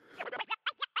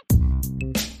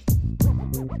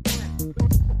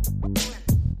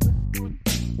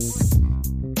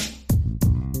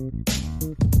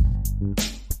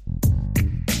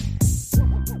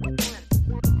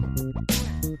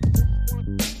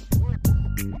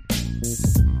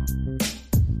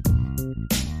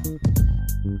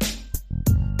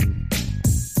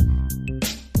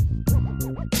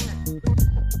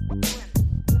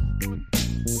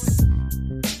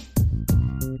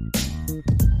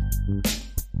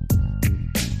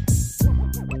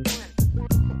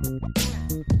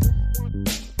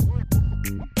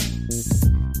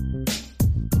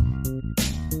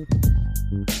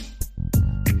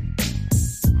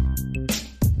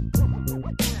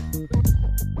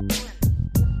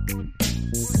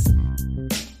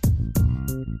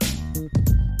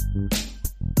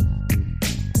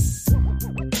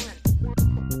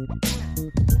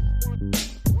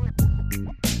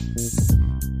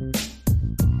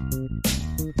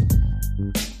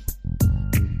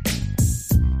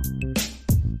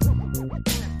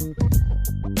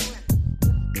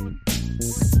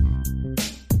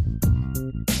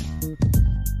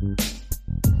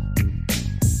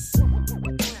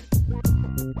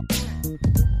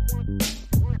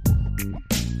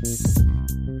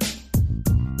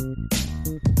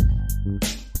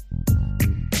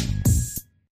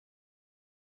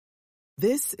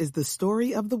 This is the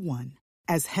story of the one.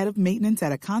 As head of maintenance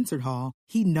at a concert hall,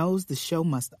 he knows the show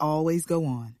must always go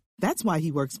on. That's why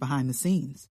he works behind the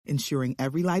scenes, ensuring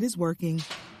every light is working,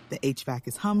 the HVAC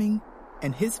is humming,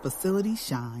 and his facility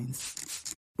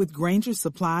shines. With Grainger's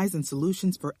supplies and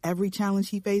solutions for every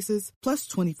challenge he faces, plus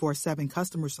 24/7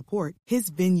 customer support, his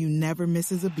venue never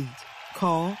misses a beat.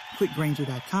 Call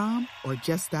quickgrainger.com or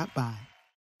just stop by.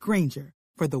 Grainger,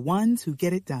 for the ones who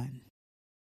get it done.